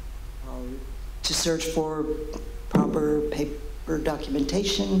communities to search for proper paper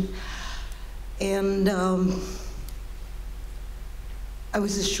documentation. And I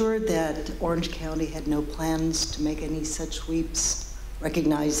was assured that Orange County had no plans to make any such sweeps,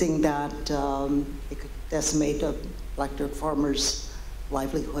 recognizing that it could decimate black dirt farmers'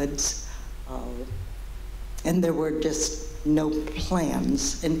 livelihoods. And there were just no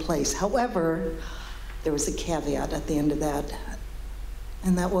plans in place. However, there was a caveat at the end of that,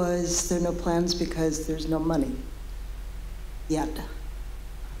 and that was there are no plans because there's no money yet.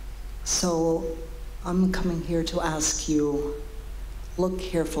 So I'm coming here to ask you, look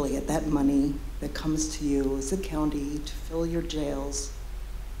carefully at that money that comes to you as a county to fill your jails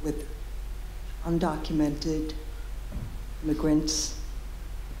with undocumented immigrants.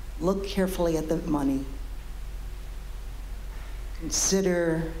 Look carefully at the money.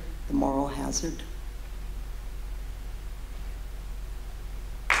 Consider the moral hazard.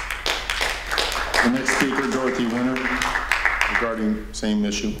 The next speaker, Dorothy Winter, regarding same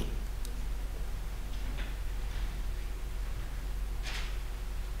issue.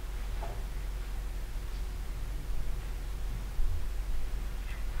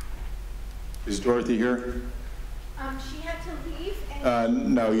 Dorothy here? She had to leave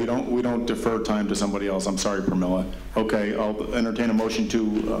and... No, you don't. We don't defer time to somebody else. I'm sorry, Pramila. Okay, I'll entertain a motion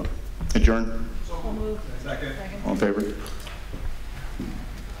to adjourn. So moved. All in favor?